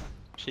little bit.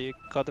 She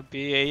got to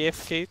be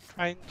AFK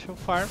trying to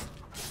farm.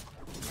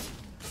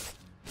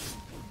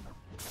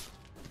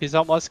 He's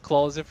almost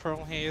closer from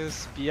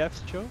his BF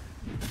too.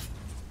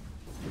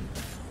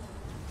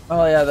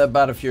 Oh yeah, that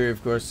Battle Fury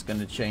of course is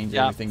going to change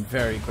Yeah. everything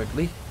very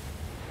quickly.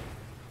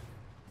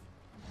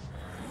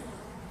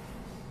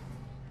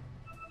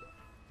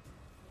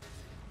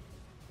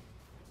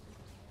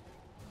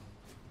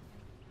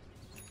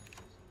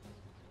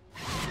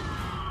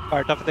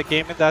 Part of the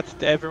game is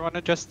that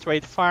everyone just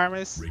trade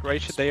farmers,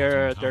 reach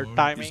their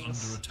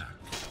timings,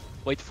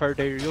 wait for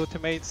their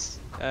ultimates.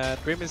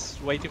 Dream is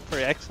waiting for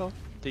Exo.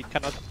 They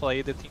cannot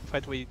play the team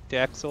fight with the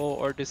Exo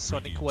or the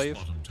Sonic Wave.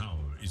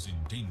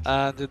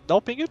 And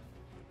NoPing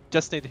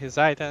just need his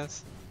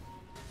items.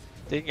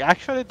 They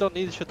actually don't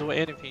need to do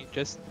anything,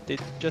 they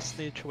just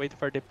need to wait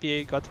for the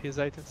PA got his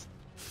items.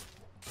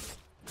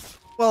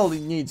 Well, he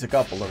needs a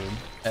couple of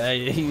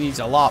them. He needs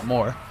a lot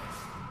more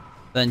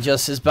than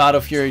just his Battle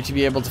Fury to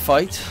be able to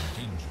fight.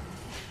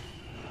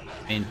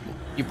 I mean,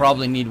 you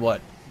probably need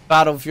what?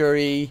 Battle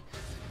Fury,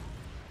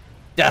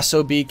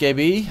 Deso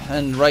BKB,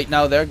 and right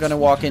now they're gonna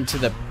walk into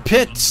the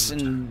pits,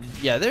 and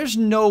yeah, there's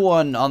no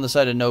one on the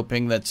side of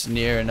NoPing that's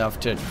near enough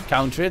to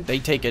counter it. They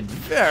take it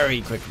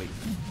very quickly.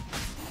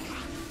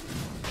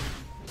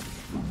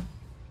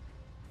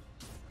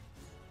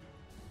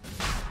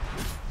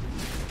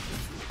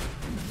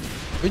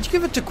 Would you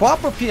give it to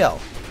Quap or PL?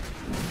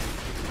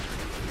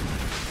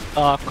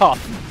 Cop,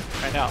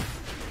 right now.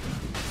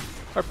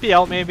 Or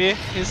PL maybe,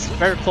 he's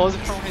very close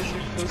from his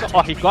diffuser.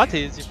 Oh, he got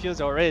his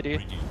diffuser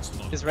already.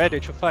 He's ready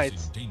to fight.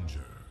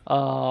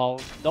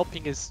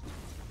 NoPing is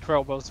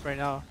troubles right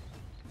now.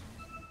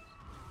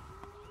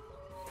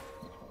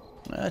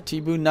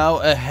 Tibu now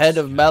ahead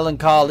of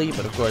Melancholy,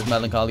 but of course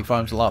Melancholy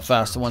farms a lot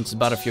faster once the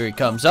Battle Fury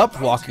comes up.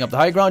 Walking up the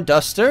high ground,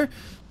 Duster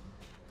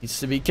needs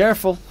to be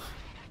careful.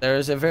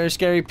 There's a very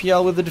scary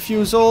PL with the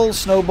defusal.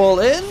 Snowball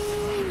in.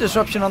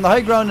 Disruption on the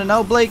high ground, and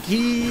now Blake,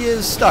 he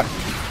is stuck.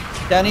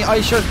 Danny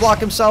Ice Shards block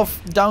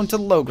himself down to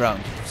the low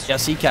ground.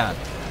 Yes, he can.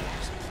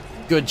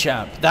 Good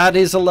champ. That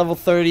is a level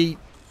 30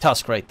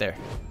 Tusk right there.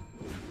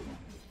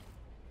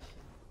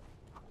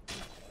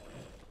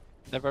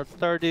 Level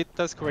 30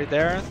 Tusk right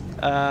there.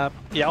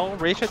 PL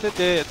reached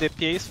the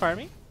PA's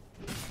farming.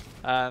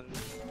 And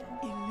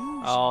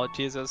oh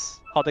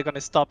Jesus, how they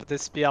gonna stop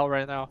this PL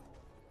right now?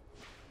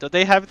 Do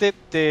they have the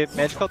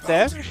magical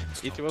damage?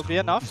 It will be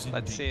enough.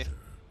 Let's see.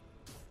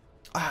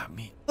 I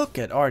mean, look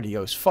at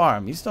RDO's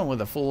farm. He's done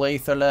with a full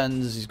Aether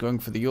Lens. He's going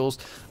for the Yules.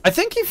 I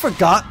think he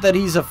forgot that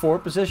he's a 4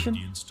 position.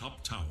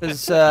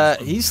 Because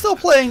he's still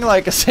playing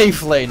like a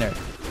safe laner.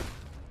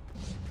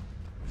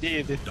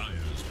 Indeed.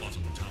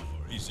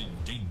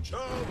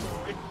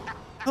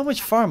 How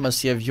much farm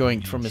must he have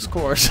yoinked from his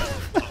course?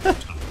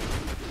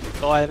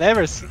 Oh, I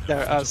never seen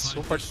there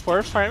super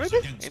 4 farming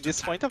in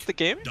this point of the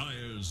game.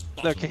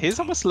 Look, he's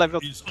almost level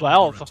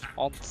 12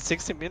 on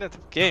 60 minutes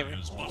of game.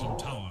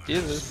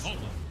 Jesus.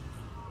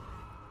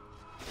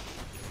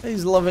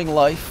 He's loving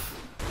life.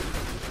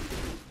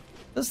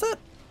 Does that...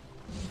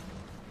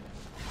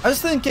 I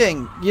was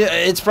thinking, yeah,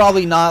 it's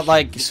probably not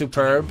like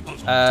superb.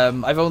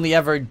 I've only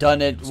ever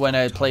done it when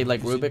I played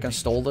like Rubik and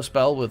stole the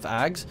spell with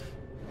Ags.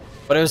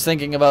 But I was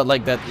thinking about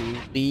like that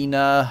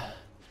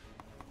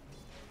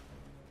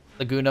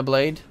Laguna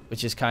Blade,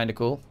 which is kind of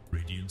cool.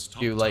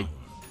 You like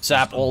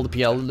zap all the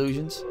PL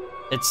illusions.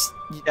 It's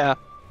yeah,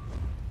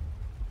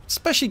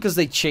 especially because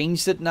they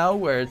changed it now,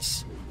 where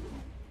it's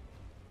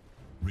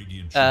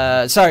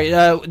sorry,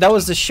 that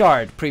was the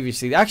shard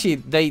previously. Actually,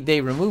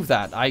 they removed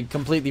that. I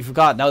completely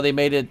forgot. Now they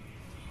made it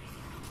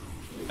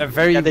a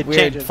very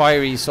weird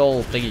fiery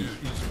soul thingy.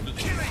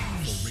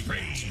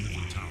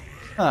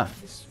 Huh.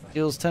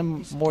 Deals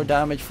 10 more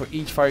damage for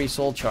each fiery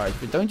soul charge.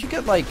 But don't you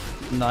get like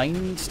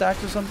 9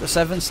 stacks or something?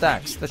 7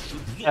 stacks. That's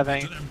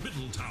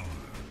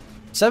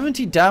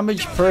 70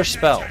 damage per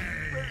spell.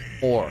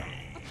 Or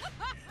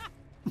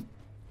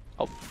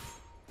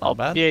not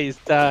bad. Yeah, he's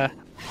died.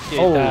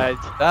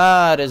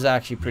 That is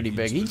actually pretty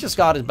big. He just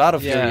got his Battle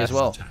Fury as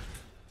well.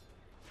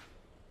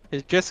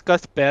 He just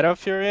got Battle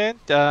Fury.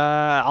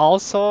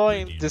 Also,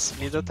 in this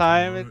middle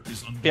time,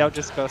 PL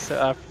just got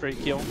a free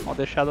kill on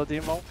the Shadow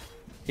Demon.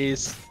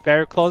 He's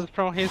very close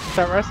from his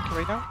Tarask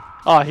right now.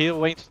 Oh, he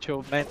went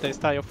to Manta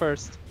style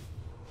first.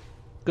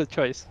 Good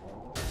choice.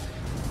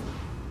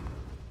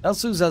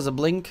 Elsus has a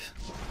blink.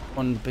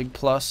 One big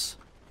plus.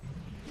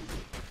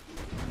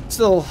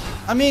 Still,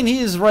 I mean, he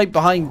is right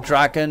behind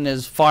Draken.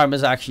 His farm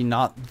is actually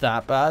not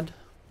that bad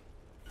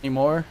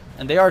anymore.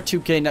 And they are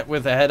 2k net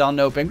worth ahead on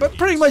NoPing. But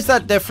pretty much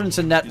that difference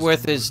in net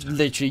worth is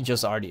literally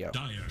just RDO.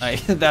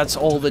 Like, that's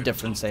all the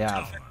difference they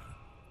have.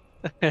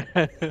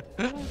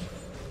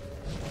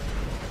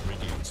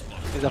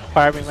 He's a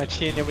farming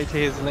machine with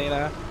his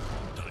Lena.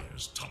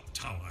 Dire's top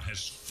tower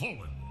has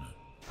fallen.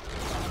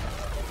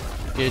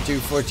 Tier 2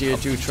 for tier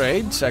 2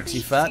 trade. Sexy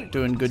Fat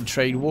doing good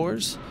trade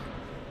wars.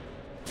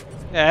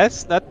 Yeah,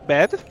 it's not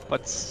bad,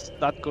 but it's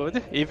not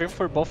good, even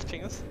for both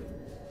teams.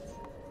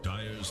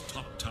 Dire's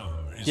top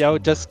tower is Yo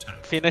just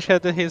finished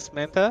his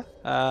Manta.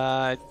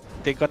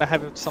 They're gonna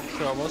have some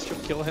troubles to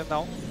kill him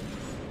now.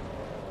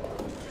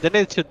 They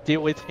need to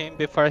deal with him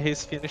before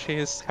he's finishing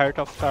his Heart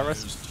of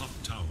Taurus. Dire's top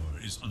tower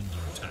is under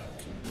attack.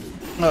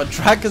 Oh,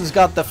 Draken's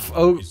got the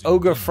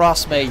Ogre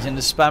Frost Mage and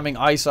is spamming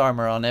Ice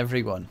Armor on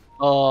everyone.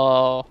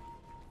 Oh.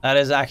 That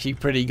is actually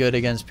pretty good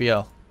against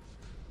PL.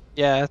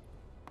 Yeah.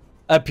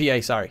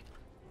 PA, sorry.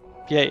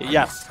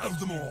 Yeah.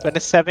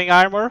 27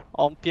 armor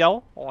on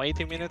PL on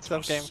 80 minutes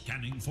of game.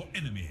 Scanning for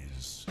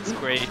enemies. It's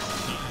great.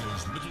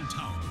 Dire's middle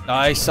tower.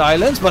 Nice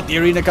silence, but the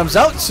arena comes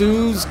out.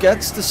 Suze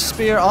gets the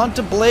spear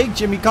onto Blake.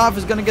 Jimmy Koff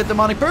is going to get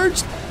Demonic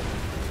Purged.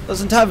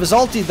 Doesn't have his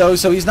ulti though,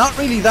 so he's not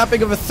really that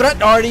big of a threat.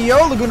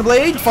 RDO, Laguna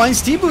Blade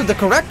finds Tibu, the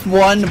correct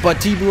one, but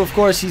Tibu, of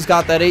course, he's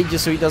got that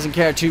Aegis, so he doesn't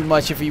care too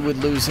much if he would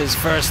lose his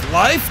first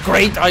life.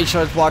 Great Ice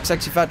Shards block.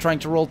 Sexy Fat trying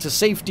to roll to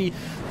safety.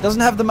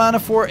 Doesn't have the mana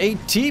for a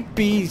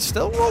TP.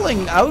 Still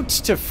rolling out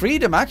to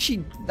freedom.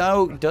 Actually,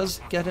 now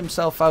does get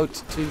himself out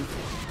to...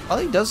 Well,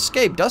 he does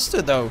escape.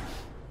 Duster, though.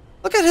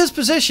 Look at his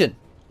position.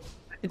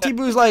 And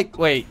Tibu's like,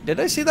 wait, did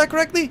I see that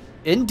correctly?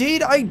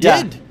 Indeed, I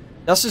did.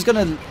 Duster's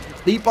gonna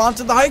leap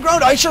onto the high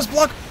ground. Ice Shards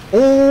block.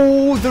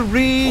 Oh, the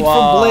read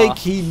from Blake.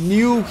 He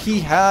knew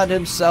he had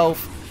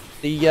himself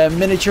the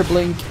miniature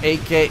blink,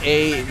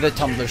 aka the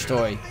Tumblr's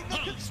toy.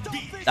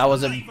 That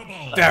was a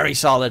very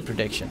solid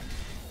prediction.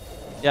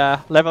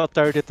 Yeah, level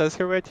 30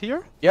 Tusker right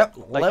here. Yep,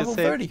 like level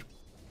 30.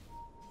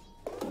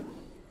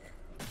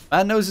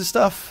 Man knows his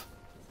stuff.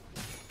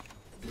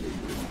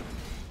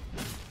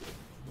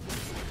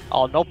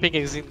 Oh, NoPing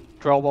is in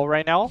trouble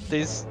right now.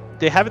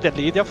 They have the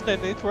lead of the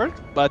network,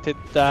 but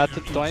that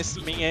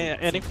doesn't mean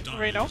anything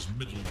right now.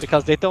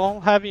 Because they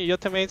don't have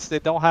ultimates, they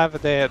don't have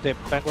the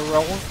Bangle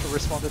roll to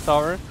respond to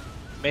tower.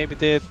 maybe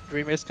the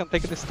Dreamers can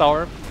take this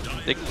tower.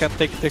 They can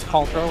take the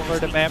control over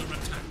the map.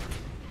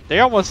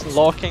 They're almost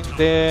locking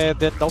the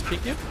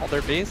NoPing on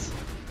their base.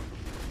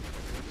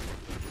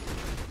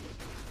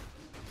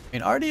 I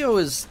mean, RDO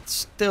is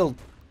still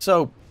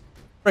so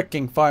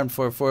freaking farmed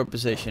for a 4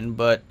 position,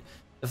 but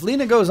if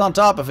Lina goes on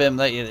top of him,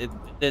 like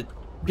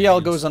PL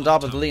goes on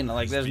top of Lina,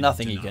 like there's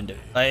nothing he can do.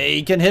 Like,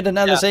 he can hit an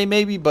LSA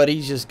maybe, but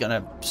he's just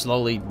gonna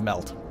slowly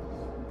melt.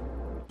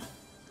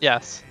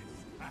 Yes.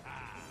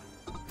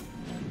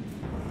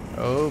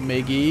 Oh,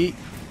 Miggy.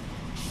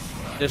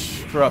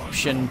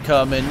 Disruption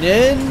coming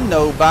in.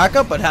 No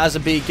backup, but has a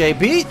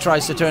BKB.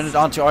 Tries to turn it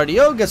onto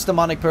RDO. Gets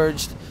Demonic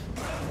Purged.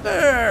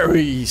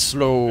 Very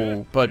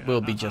slow, but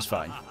will be just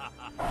fine.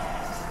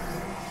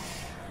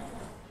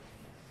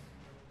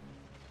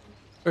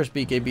 First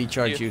BKB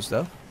charge used,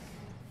 though.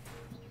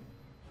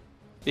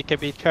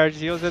 BKB charge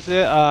used.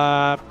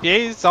 PA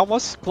is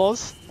almost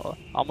close.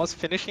 Almost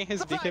finishing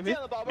his BKB.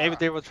 Maybe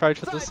they will try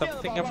to do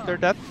something after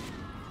that.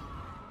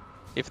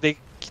 If they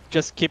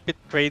just keep it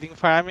trading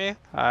for me,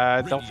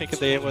 I don't think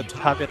they would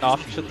have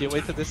enough to deal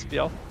with this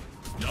PL.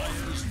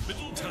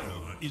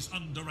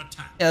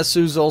 Yeah,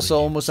 Suze also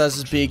almost has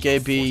his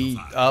BKB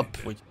up,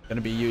 which is going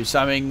to be used.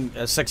 I mean,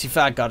 Sexy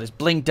Fat got his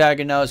Blink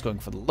Dagger now. He's going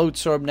for the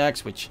Loadstorm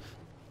next, which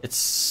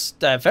it's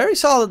a very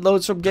solid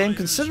Loadstorm game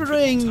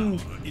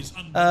considering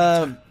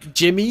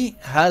Jimmy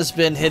has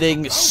been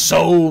hitting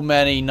so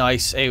many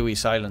nice AoE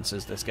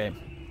silences this game.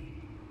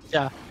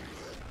 Yeah.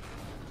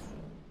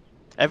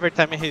 Every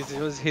time he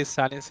uses his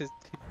silences,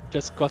 he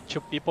just got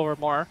 2 people or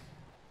more.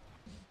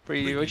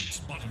 Pretty huge.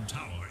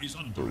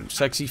 Ooh,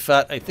 Sexy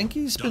Fat, I think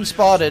he's been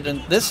spotted,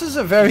 and this is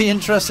a very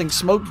interesting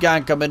smoke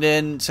gang coming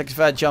in. Sexy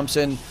Fat jumps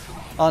in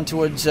on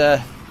towards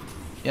the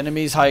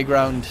enemy's high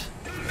ground.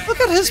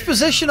 Look at his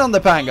position on the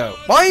Pango.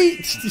 Why?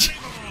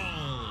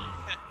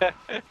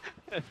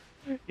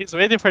 He's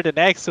waiting for the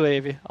next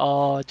wave.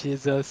 Oh,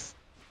 Jesus.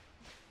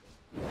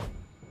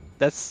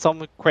 That's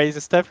some crazy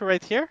stuff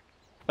right here.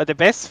 But the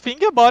best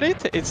thing about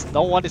it is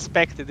no one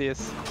expected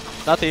this.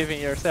 Not even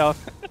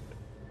yourself.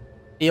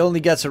 He only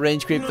gets a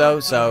range creep though,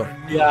 so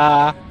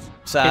yeah,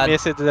 sad. He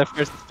missed the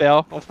first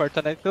spell,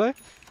 unfortunately.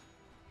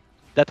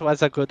 That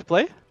was a good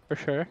play, for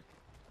sure.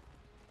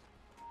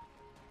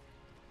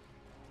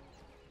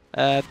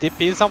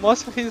 DP is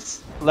almost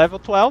his level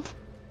 12.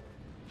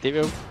 They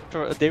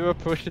will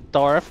push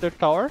tower after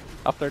tower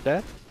after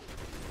that.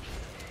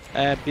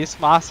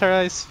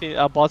 Beastmaster is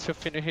about to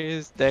finish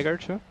his dagger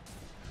too.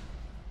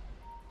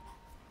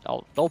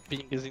 Oh,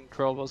 NoPing is in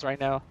troubles right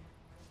now.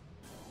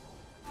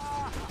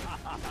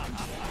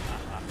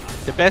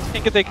 The best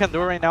thing they can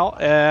do right now,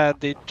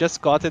 they just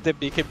got the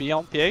BKB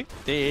on PA.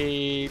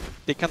 They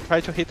can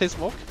try to hit the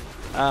smoke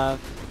and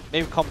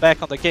maybe come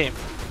back on the game.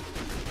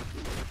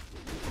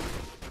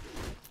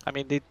 I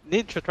mean, they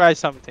need to try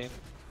something.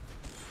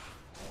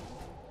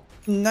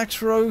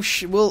 Next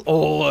Roche will...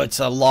 Oh, it's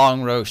a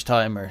long Roche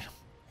timer.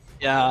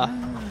 Yeah.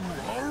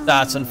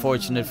 That's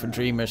unfortunate for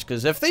Dreamers,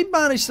 because if they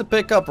manage to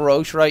pick up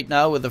Roche right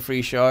now with a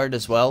free shard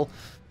as well,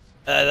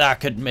 that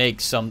could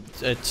make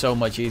it so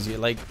much easier.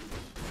 Like,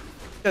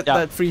 get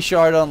that free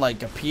shard on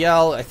like a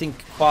PL. I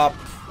think Quap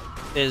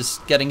is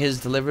getting his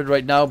delivered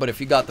right now, but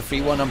if you got the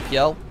free one on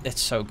PL,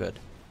 it's so good.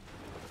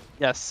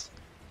 Yes.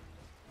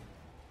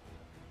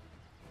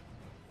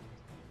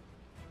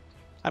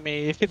 I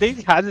mean, if they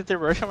had the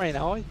version right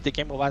now, the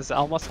game was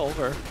almost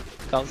over,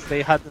 because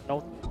they had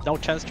no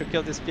chance to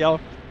kill this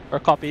PL or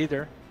Quap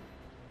either.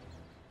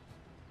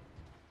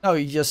 No,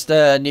 you just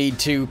need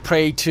to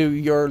pray to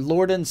your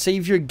Lord and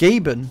Savior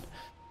Gaben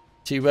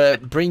to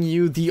bring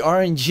you the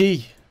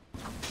RNG.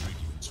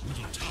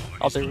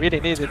 Oh, they really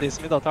needed this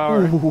middle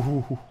tower.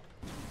 Ooh.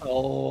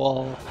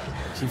 Oh.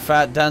 See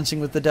Fat dancing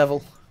with the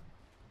devil.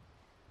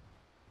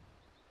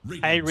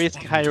 High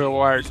risk, high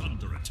reward.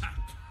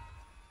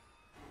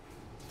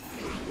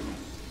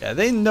 Yeah,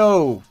 they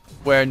know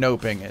where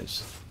NoPing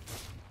is.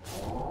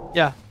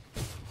 Yeah.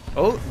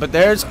 Oh, but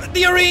there's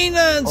the arena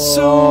and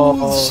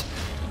Suze.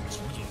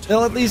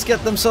 They'll at least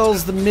get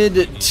themselves the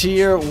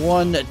mid-tier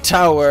 1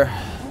 tower.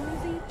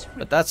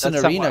 But that's an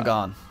arena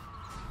gone.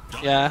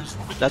 Yeah,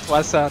 that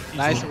was a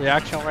nice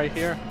reaction right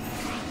here.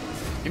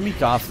 Jimmy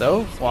Koff,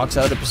 though, walks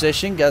out of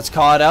position, gets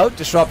caught out.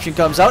 Disruption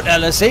comes out.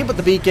 LSA, but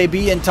the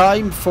BKB in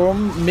time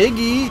from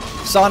Miggy.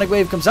 Sonic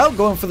Wave comes out,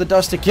 going for the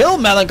dust to kill.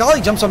 Melancholy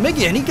jumps on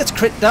Miggy, and he gets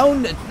crit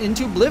down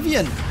into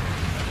Oblivion.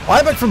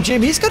 Buyback from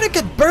Jimmy. He's going to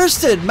get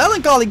bursted.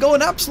 Melancholy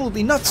going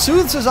absolutely nuts.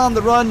 Soothes is on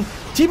the run.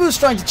 T-Boo's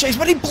trying to chase,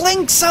 but he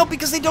blinks out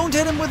because they don't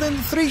hit him within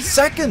 3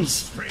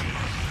 seconds.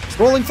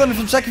 Rolling Thunder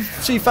from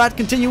Sexy Fat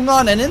continuing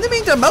on, and in the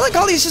meantime,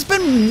 Melancholy's just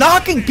been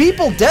knocking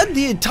people dead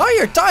the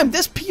entire time.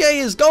 This PA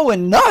is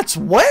going nuts.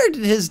 Where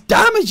did his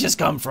damages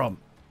come from?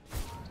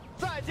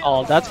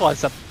 Oh, that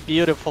was a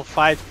beautiful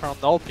fight from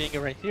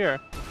NoPing right here.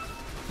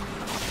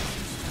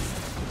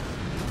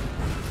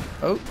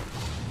 Oh.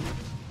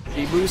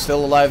 T-Boo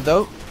still alive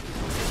though.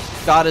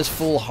 Got his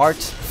full heart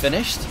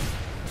finished.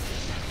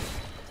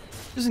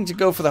 Choosing to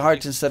go for the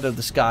heart instead of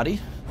the Scotty.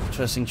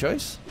 Interesting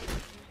choice.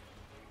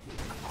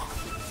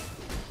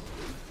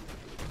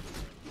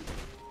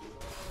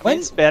 When,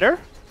 it's better.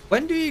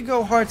 when do you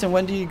go Heart and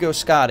when do you go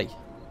Scotty?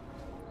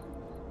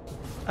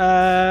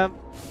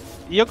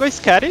 You go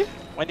Scatty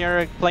when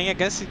you're playing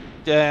against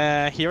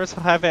heroes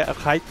who have a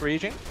high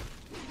region,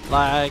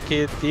 like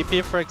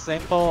DP for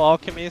example,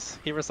 Alchemist,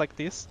 heroes like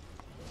this.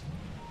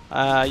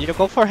 You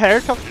go for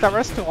Heart of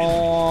Terrorist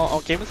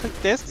on games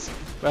like this,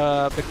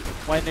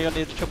 when you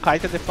need to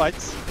kite the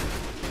fights.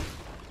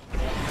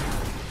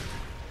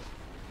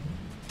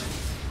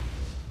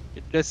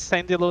 You just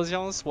send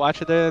illusions, watch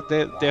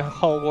the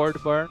whole world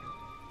burn.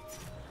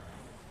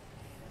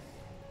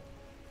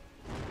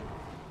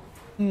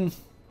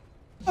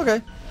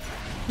 Okay.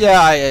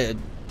 Yeah,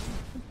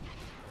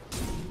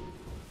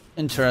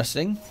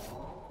 interesting.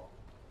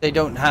 They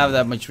don't have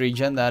that much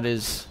regen, that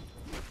is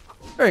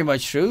very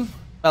much true.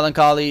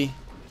 Melancholy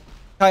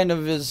kind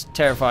of is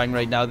terrifying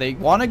right now. They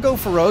want to go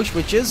for Roche,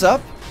 which is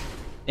up.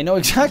 They know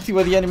exactly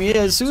where the enemy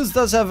is. Suze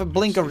does have a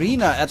Blink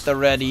Arena at the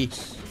ready.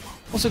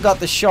 Also got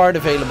the shard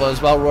available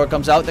as well. Roar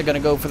comes out. They're going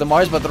to go for the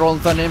Mars, but they're rolling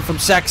thunder in from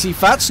Sexy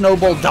Fat.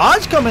 Snowball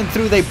dodge coming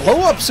through. They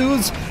blow up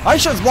Suze.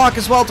 Ice block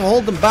as well to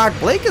hold them back.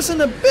 Blake is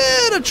in a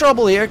bit of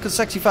trouble here because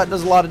Sexy Fat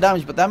does a lot of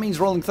damage, but that means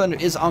Rolling Thunder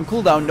is on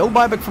cooldown. No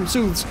buyback from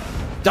Suze.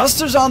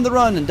 Duster's on the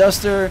run, and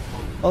Duster,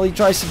 well, he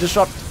tries to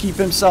disrupt to keep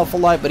himself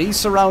alive, but he's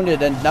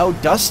surrounded, and now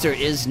Duster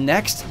is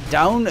next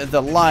down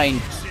the line.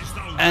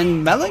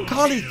 And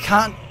Melancholy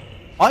can't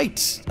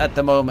fight at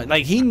the moment.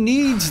 Like, he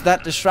needs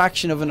that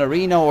distraction of an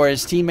arena or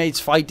his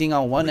teammates fighting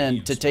on one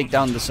end to take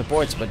down the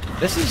supports, but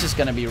this is just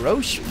gonna be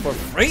Roche for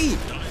free.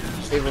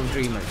 Favorite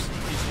Dreamers.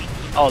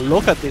 Oh,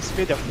 look at the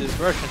speed of this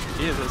version,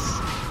 Jesus.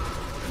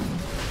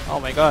 Oh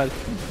my god.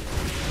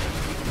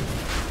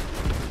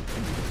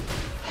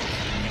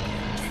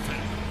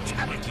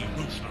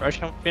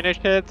 Russian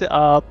finished it.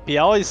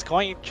 PL is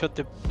going to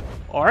the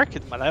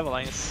Orchid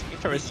Malevolence.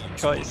 Interesting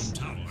choice.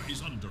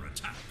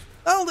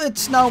 Well,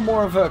 it's now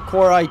more of a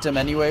core item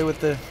anyway with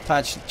the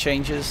patch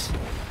changes.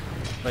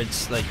 But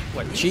it's like,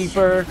 what,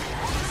 cheaper?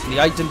 The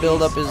item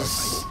build-up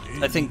is,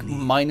 I think,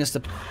 minus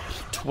the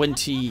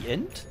 20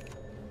 int?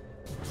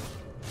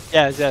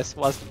 Yes,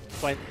 was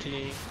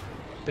 20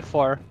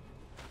 before.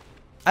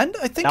 And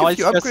I think now if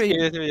you upgrade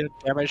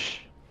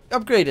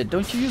it,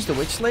 don't you use the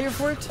Witch Slayer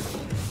for it?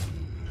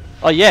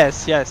 Oh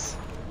yes,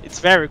 it's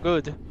very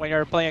good when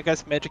you're playing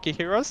against magic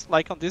heroes,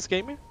 like on this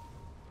game,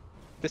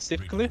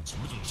 specifically.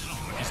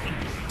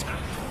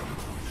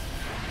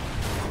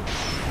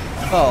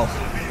 Oh,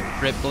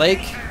 Rip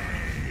Blake.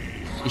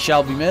 He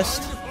shall be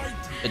missed.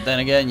 But then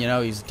again, you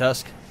know, he's a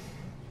Tusk.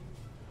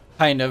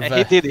 Kind of. And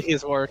he did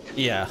his work.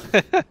 Yeah.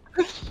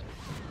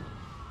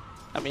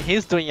 I mean,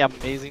 he's doing an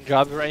amazing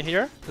job right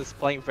here. He's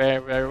playing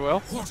very, very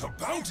well. What a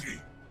bounty!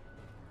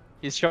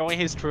 He's showing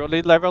he's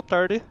truly level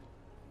 30.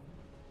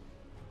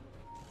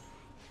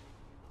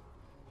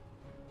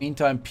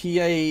 Meantime,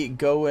 PA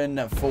going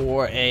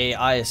for a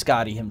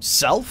Iascati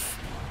himself,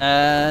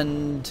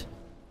 and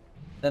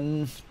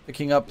then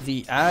picking up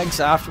the Ags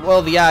after.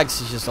 Well, the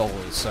Ags is just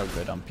always so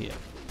good on PA.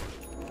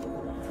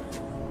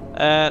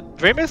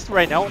 Dreamers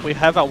right now, we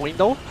have a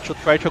window to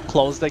try to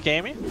close the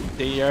game.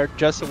 They are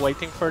just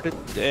waiting for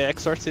the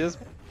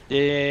exorcism.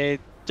 They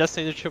just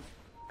need to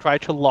try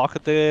to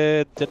lock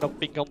the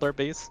NoPing on their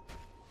base.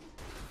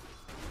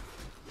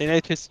 They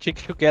need to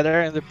stick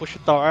together and they push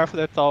tower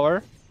after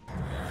tower.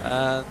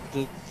 And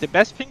the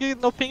best thing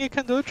NoPing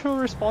can do to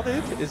respond to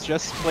it is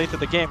just play to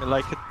the game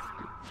like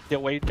the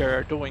way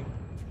they're doing.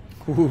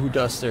 Ooh,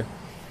 Duster.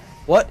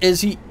 What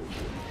is he?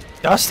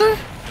 Duster?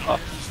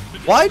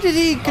 Why did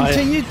he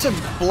continue to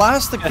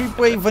blast the creep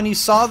wave when he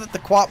saw that the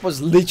Quap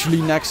was literally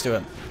next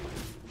to him?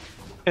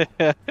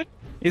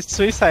 He's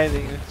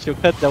suiciding to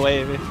cut the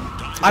wave.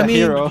 I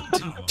mean,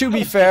 to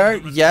be fair,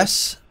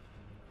 yes.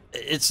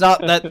 It's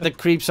not that the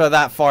creeps are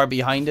that far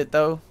behind it,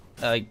 though.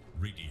 Like,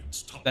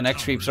 the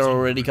next creeps are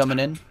already coming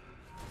in.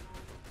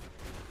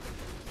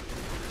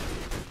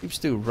 Creeps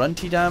do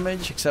runty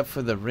damage, except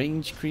for the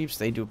range creeps.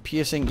 They do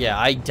piercing. Yeah,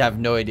 I have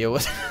no idea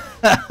what...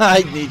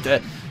 I need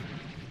to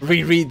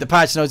reread the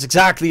patch notes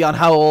exactly on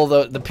how all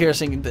the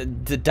piercing,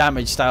 the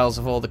damage styles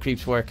of all the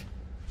creeps work.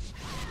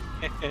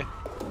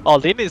 Oh,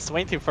 Lin is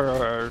waiting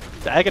for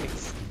the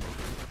agonies.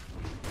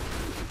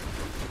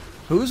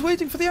 Who's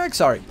waiting for the Arc?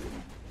 Sorry.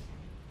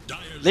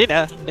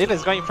 Lina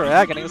is going for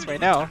agonies right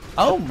now.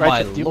 Oh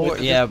my lord,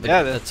 yeah, but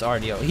that's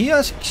RDO. He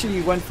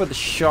actually went for the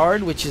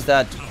shard, which is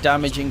that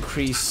damage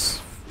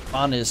increase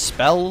on his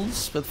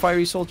spells with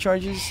fiery soul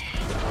charges.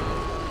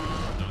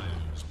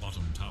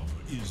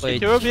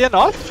 It will be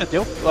enough to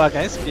deal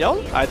against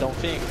PL? I don't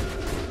think.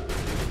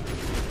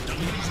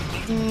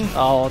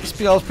 Oh, this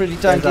PL's pretty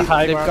tanky.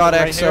 They've got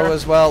right EXO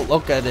as well.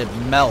 Look at it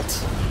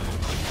melt.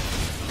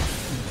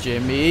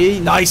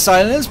 Jimmy, nice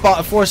silence,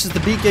 but forces the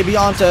BKB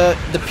onto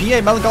the PA.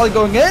 Melancholy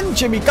going in.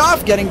 Jimmy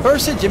Koff getting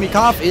bursted. Jimmy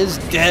Koff is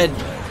dead.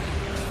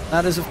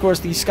 That is, of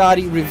course, the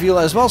Scotty reveal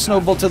as well.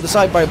 Snowball to the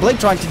side by Blake,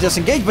 trying to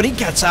disengage, but he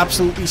gets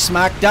absolutely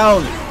smacked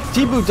down.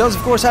 T-Boot does,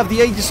 of course, have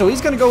the Aegis, so he's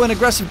going to go in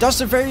aggressive.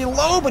 Duster very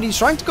low, but he's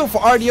trying to go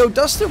for RDO.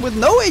 Duster with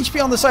no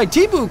HP on the side.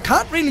 T-Boot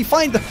can't really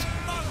find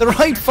the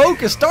right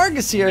focus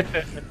targets here.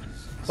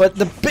 But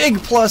the big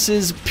plus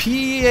is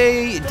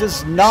PA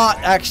does not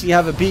actually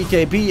have a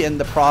BKB in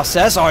the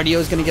process. RDO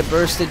is going to get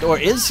bursted, or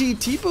is he?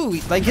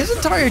 Tibu, like his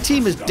entire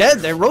team is dead.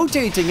 They're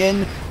rotating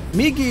in.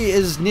 Miggy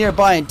is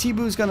nearby, and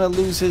Tibu's going to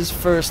lose his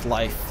first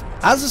life.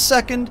 As a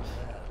second,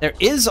 there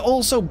is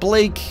also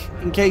Blake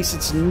in case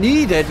it's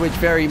needed, which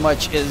very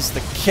much is the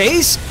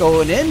case.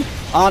 Going in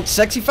on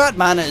Sexy Fat.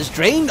 Mana is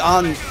drained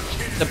on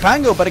the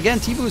Pango, but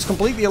again, Tibu is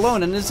completely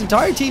alone, and his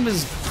entire team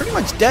is pretty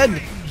much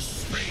dead.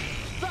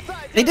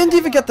 They didn't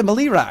even get the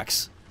melee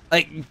racks.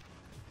 Like,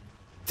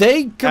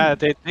 they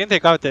didn't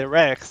take out the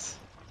Rex.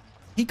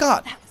 He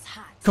got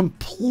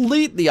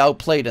completely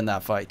outplayed in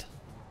that fight.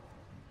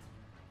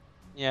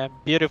 Yeah,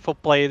 beautiful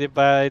play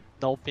by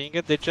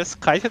NoPing. They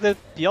just kited the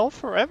PL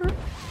forever.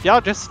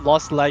 PL just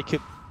lost like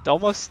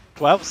almost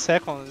 12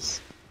 seconds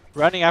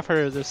running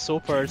after the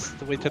supers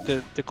with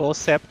the Gold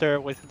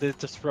Scepter, with the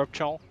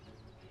Disruption.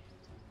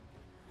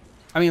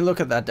 I mean,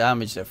 look at that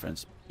damage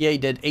difference. PA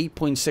did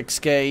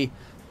 8.6k.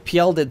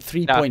 PL did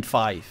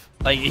 3.5.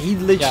 Like, he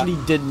literally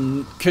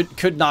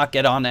could not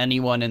get on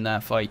anyone in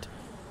that fight.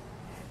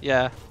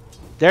 Yeah,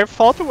 their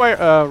fault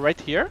were right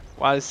here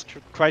was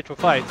to try to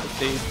fight.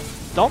 They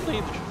don't need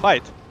to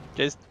fight.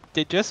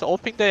 They just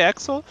open the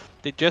Exo.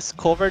 They just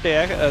cover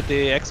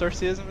the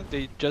Exorcism.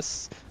 They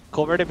just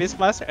cover the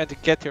Beastmaster and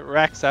get the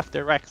Rex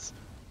after Rex.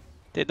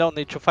 They don't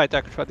need to fight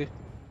actually.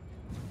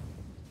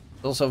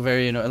 Also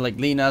very, you know, like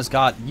Lina's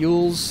got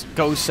Yule's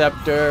Ghost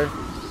Scepter.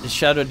 The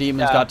Shadow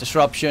Demon's got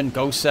Disruption,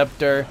 Ghost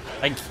Scepter.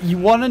 Like, you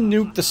want to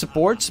nuke the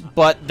supports,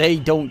 but they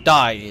don't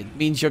die. It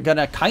means you're going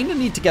to kind of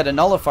need to get a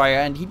Nullifier,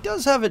 and he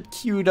does have it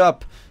queued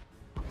up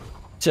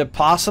to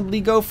possibly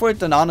go for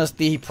it. And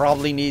honestly, he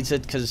probably needs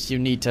it because you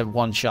need to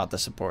one-shot the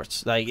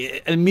supports. Like,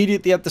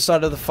 immediately at the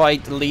start of the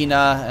fight,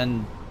 Lina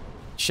and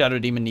Shadow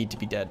Demon need to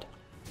be dead.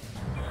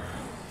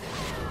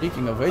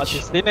 Speaking of which...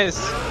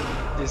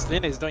 This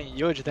Lina is doing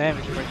huge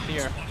damage right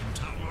here.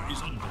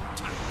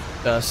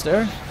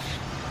 Duster.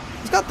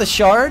 He's got the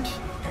shard.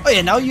 Oh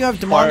yeah, now you have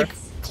demonic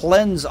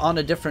cleanse on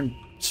a different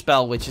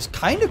spell, which is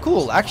kind of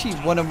cool. Actually,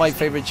 one of my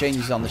favorite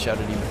changes on the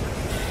Shadow Demon.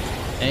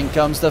 In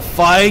comes the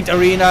fight.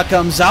 Arena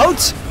comes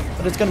out,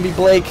 but it's going to be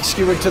Blake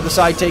skewered to the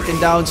side, taken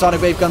down.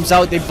 Sonic Wave comes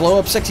out. They blow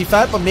up Sexy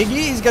Fat, but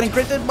Miggy is getting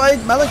critted by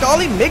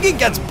Melancholy. Miggy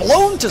gets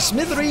blown to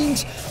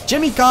smithereens.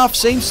 Jimmy Cough,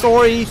 same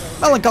story.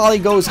 Melancholy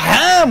goes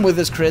ham with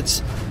his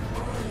crits.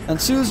 And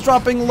Sue's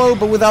dropping low,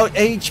 but without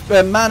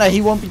mana,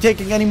 he won't be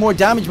taking any more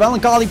damage.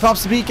 Melancholy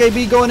pops the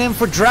BKB, going in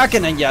for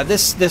Draken. And yeah,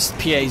 this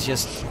PA is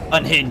just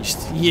unhinged.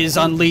 He is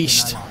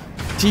unleashed.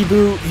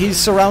 Tibu, he's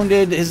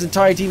surrounded. His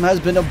entire team has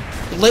been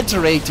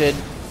obliterated.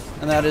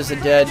 And that is a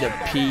dead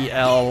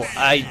PL.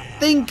 I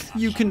think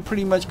you can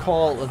pretty much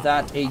call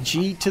that a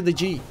G to the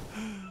G.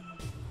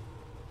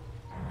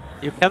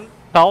 You can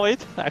call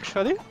it,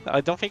 actually.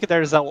 I don't think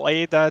there's a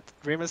way that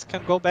Dreamers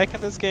can go back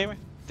in this game.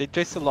 They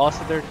just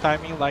lost their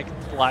timing like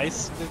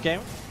twice in this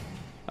game.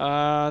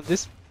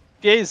 This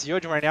PA is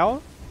huge right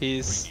now.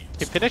 He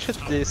finished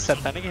the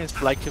Satanic, he's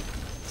like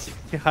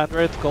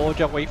 600 gold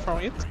away from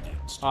it.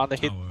 And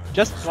he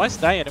just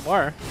won't die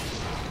anymore.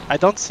 I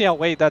don't see a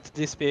way that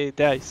this PA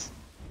dies.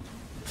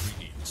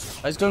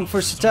 He's going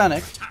for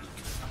Satanic.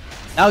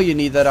 Now you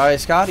need that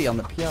Ayascati on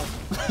the PL.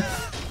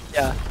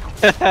 Yeah.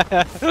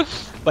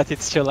 But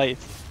it's too late.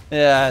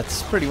 Yeah,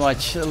 it's pretty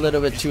much a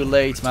little bit too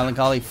late.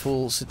 Melancholy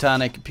full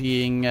Satanic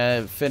being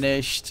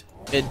finished.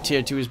 Mid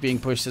tier 2 is being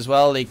pushed as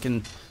well. They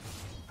can...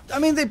 I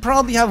mean, they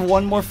probably have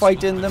one more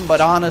fight in them, but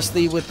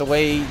honestly, with the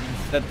way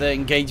that the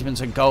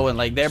engagements are going,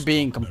 like, they're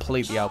being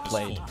completely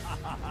outplayed.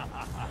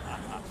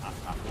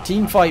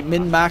 Team fight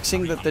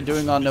min-maxing that they're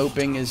doing on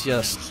NoPing is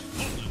just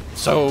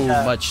so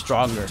much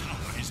stronger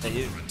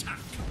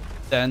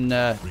than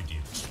the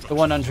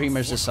one on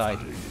Dreamers' side.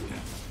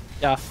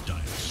 Yeah.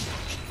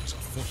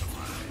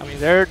 I mean,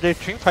 their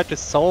team fight is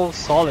so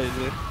solid,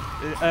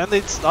 and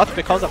it's not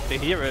because of the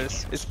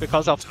heroes, it's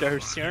because of their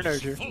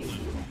synergy.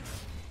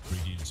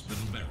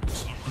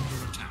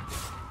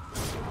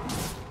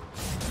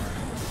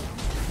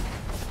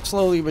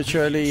 Slowly but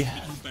surely,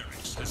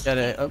 get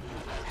a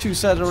 2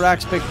 set of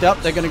racks picked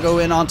up. They're going to go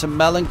in onto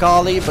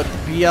Melancholy, but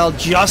BL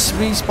just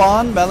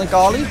respawned.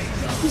 Melancholy,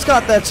 he's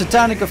got that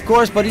Satanic, of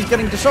course, but he's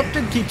getting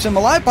disrupted, keeps him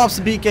alive, pops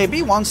the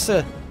BKB, wants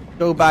to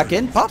go back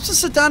in, pops the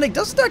Satanic,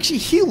 doesn't actually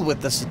heal with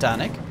the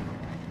Satanic,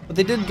 but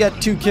they did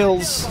get 2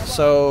 kills,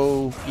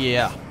 so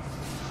yeah.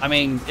 I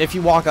mean, if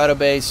you walk out of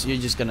base, you're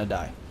just gonna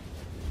die.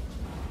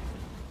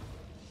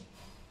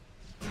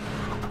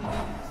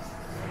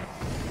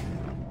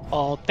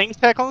 Oh, 10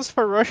 seconds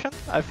for Russian.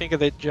 I think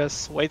they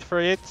just wait for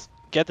it,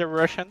 get the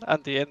Russian,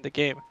 and they end the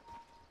game.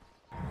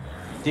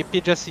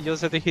 DP just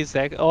used his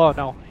egg. Oh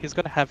no, he's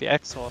gonna have the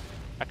Exo,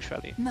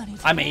 actually.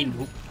 I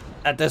mean,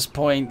 at this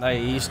point, like,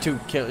 he's 2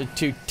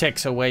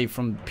 ticks away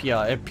from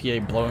PA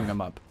blowing him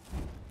up.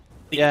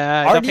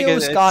 Yeah,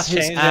 Ardio's got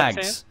his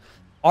Ags.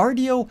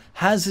 Ardio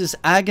has his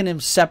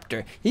Aghanim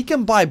Scepter. He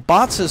can buy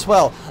bots as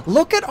well.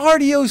 Look at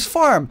Ardio's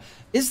farm.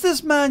 Is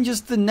this man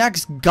just the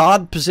next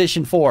god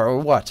position 4 or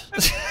what?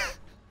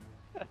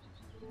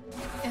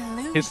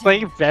 He's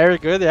playing very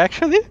good,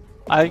 actually.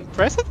 I'm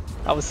impressed,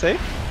 I would say.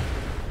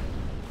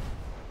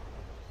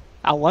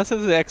 I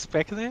wasn't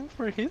expecting him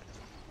for hit.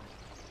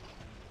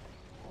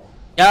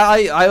 Yeah,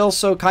 I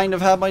also kind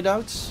of have my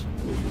doubts.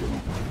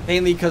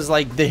 Mainly because,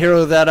 like, the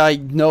hero that I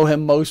know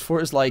him most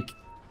for is, like,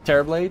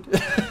 Terrorblade.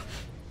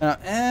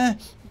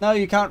 No,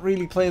 you can't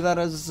really play that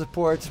as a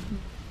support.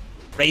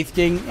 Wraith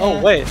King.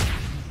 Oh, wait.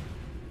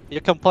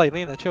 You can play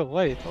Lina too,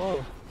 wait.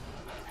 Oh.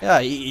 Yeah,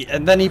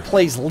 and then he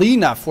plays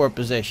Lina 4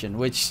 position,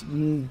 which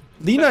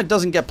Lina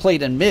doesn't get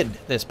played in mid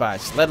this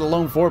patch, let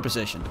alone 4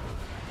 position.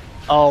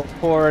 Oh,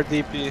 poor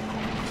DP.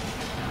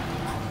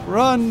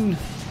 Run!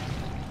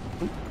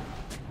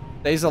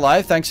 Stays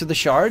alive thanks to the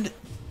shard.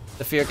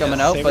 The fear coming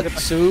out, but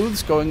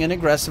Soothes going in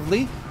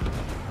aggressively.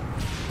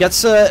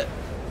 Gets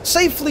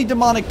safely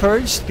demonic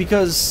purged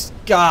because,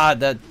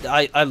 God, that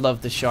I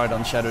love the shard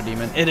on Shadow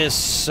Demon. It is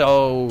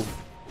so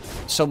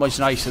much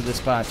nicer this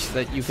patch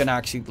that you can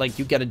actually, like,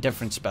 you get a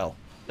different spell.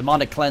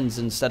 Demonic Cleanse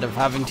instead of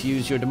having to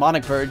use your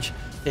Demonic Purge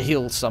to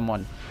heal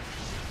someone.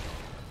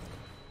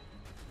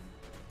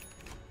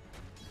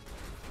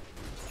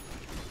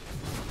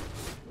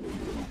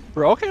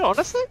 Broken,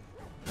 honestly?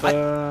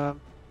 Yeah.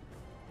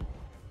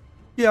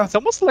 It's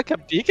almost like a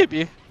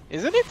BKB,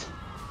 isn't it?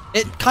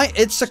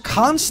 It's a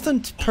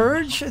constant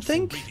purge, I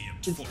think.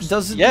 It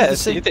doesn't.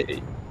 Yes.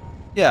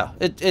 Yeah.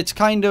 It's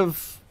kind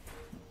of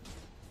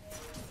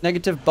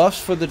negative buffs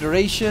for the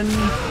duration.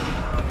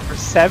 For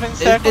 7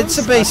 seconds. It's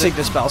a basic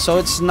dispel, so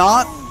it's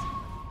not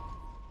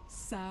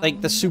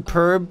like the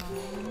superb,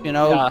 you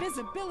know,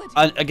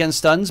 against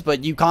stuns.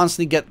 But you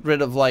constantly get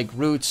rid of like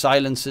roots,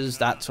 silences,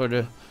 that sort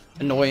of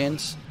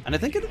annoyance. And I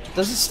think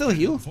does it still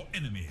heal?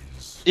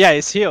 Yeah,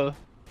 it's heal.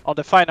 On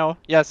the final,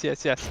 yes.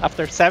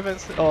 After 7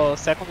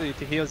 seconds,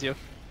 it heals you.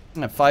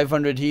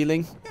 500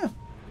 healing. Yeah.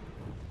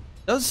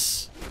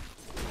 Does.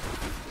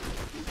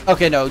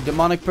 Okay, no.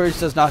 Demonic Purge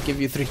does not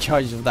give you 3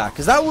 charges of that,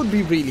 because that would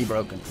be really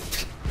broken.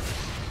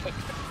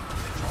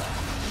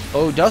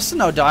 Oh, Dustin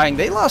now dying.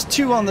 They lost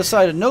 2 on the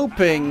side of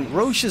NoPing.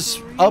 Roche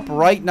is up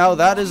right now.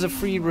 That is a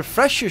free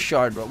refresher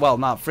shard. Well,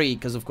 not free,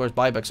 because of course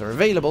buybacks are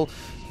available.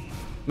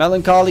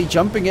 Melancholy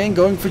jumping in,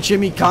 going for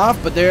Jimmy Cough,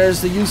 but there's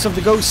the use of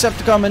the Ghost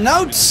Septicom and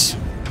out.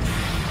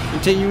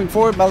 Continuing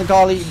forward,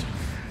 Melancholy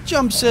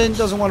jumps in,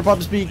 doesn't want to pop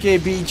his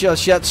BKB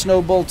just yet.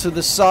 Snowball to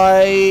the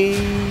side.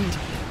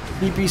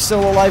 DP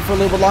still alive for a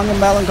little bit longer.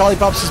 Melancholy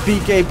pops his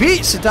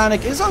BKB.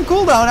 Satanic is on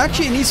cooldown.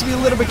 Actually, he needs to be a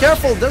little bit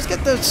careful. Does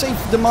get the safe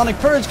Demonic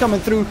Purge coming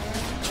through.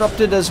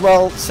 Disrupted as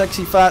well.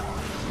 Sexy Fat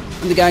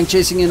and the gang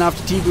chasing in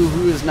after Tibu,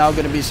 who is now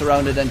going to be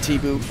surrounded. And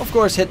Tibu, of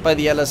course, hit by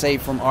the LSA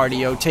from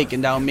RDO,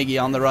 taking down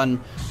Miggy on the run.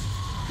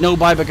 No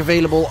buyback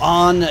available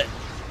on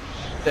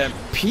the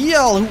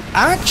PL, who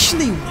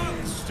actually,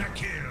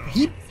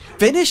 he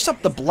finished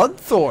up the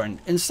Bloodthorn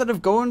instead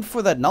of going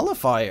for that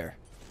Nullifier.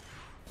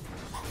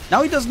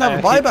 Now he doesn't have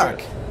a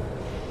buyback.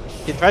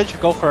 He tried to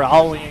go for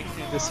all-in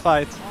in this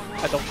fight.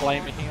 I don't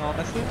blame him,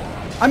 honestly.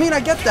 I mean, I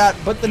get that,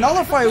 but the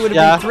Nullifier would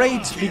have been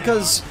great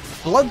because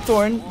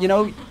Bloodthorn, you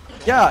know,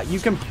 yeah, you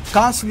can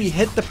constantly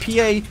hit the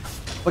PA,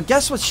 but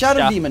guess what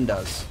Shadow Demon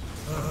does?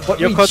 What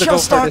you we could go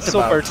just for the talked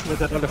about. super with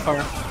the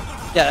Nullifier.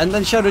 Yeah, and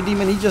then Shadow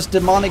Demon, he just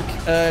demonic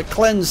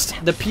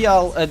cleansed the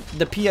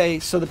the PA,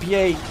 so the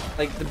PA,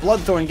 like the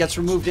Bloodthorn, gets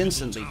removed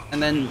instantly,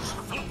 and then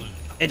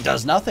it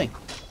does nothing.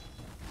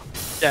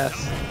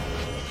 Yes.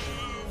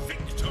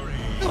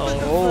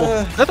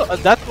 Oh,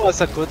 that was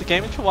a good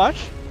game to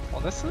watch,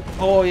 honestly.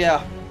 Oh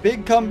yeah,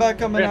 big comeback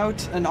coming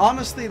out, and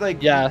honestly,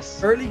 like,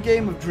 early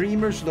game of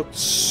Dreamers looked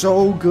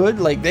so good,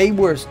 like they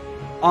were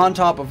on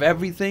top of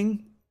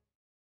everything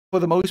for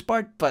the most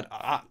part, but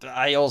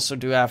I also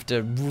do have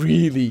to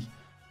really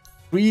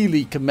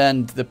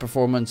commend the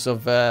performance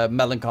of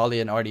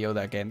Melancholy and RDO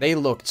that game. They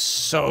looked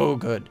so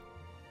good.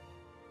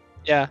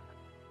 Yeah,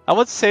 I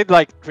would say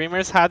like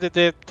Dreamers had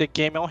the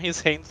game on his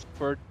hands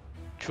for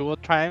 2 or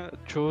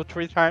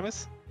 3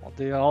 times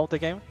on all the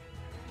game,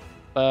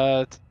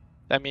 but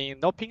I mean,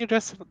 NoPing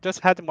just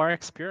had more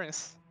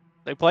experience.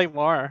 They play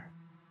more.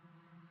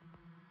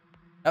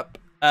 Yep.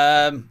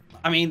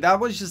 I mean,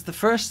 that was just the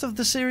first of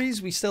the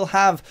series. We still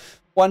have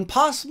 1,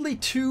 possibly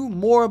 2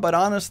 more, but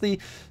honestly,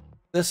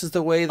 this is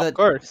the way that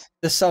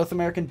the South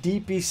American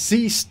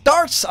DPC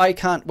starts. I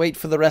can't wait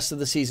for the rest of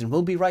the season.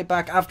 We'll be right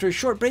back after a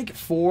short break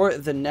for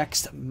the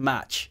next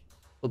match.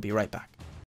 We'll be right back.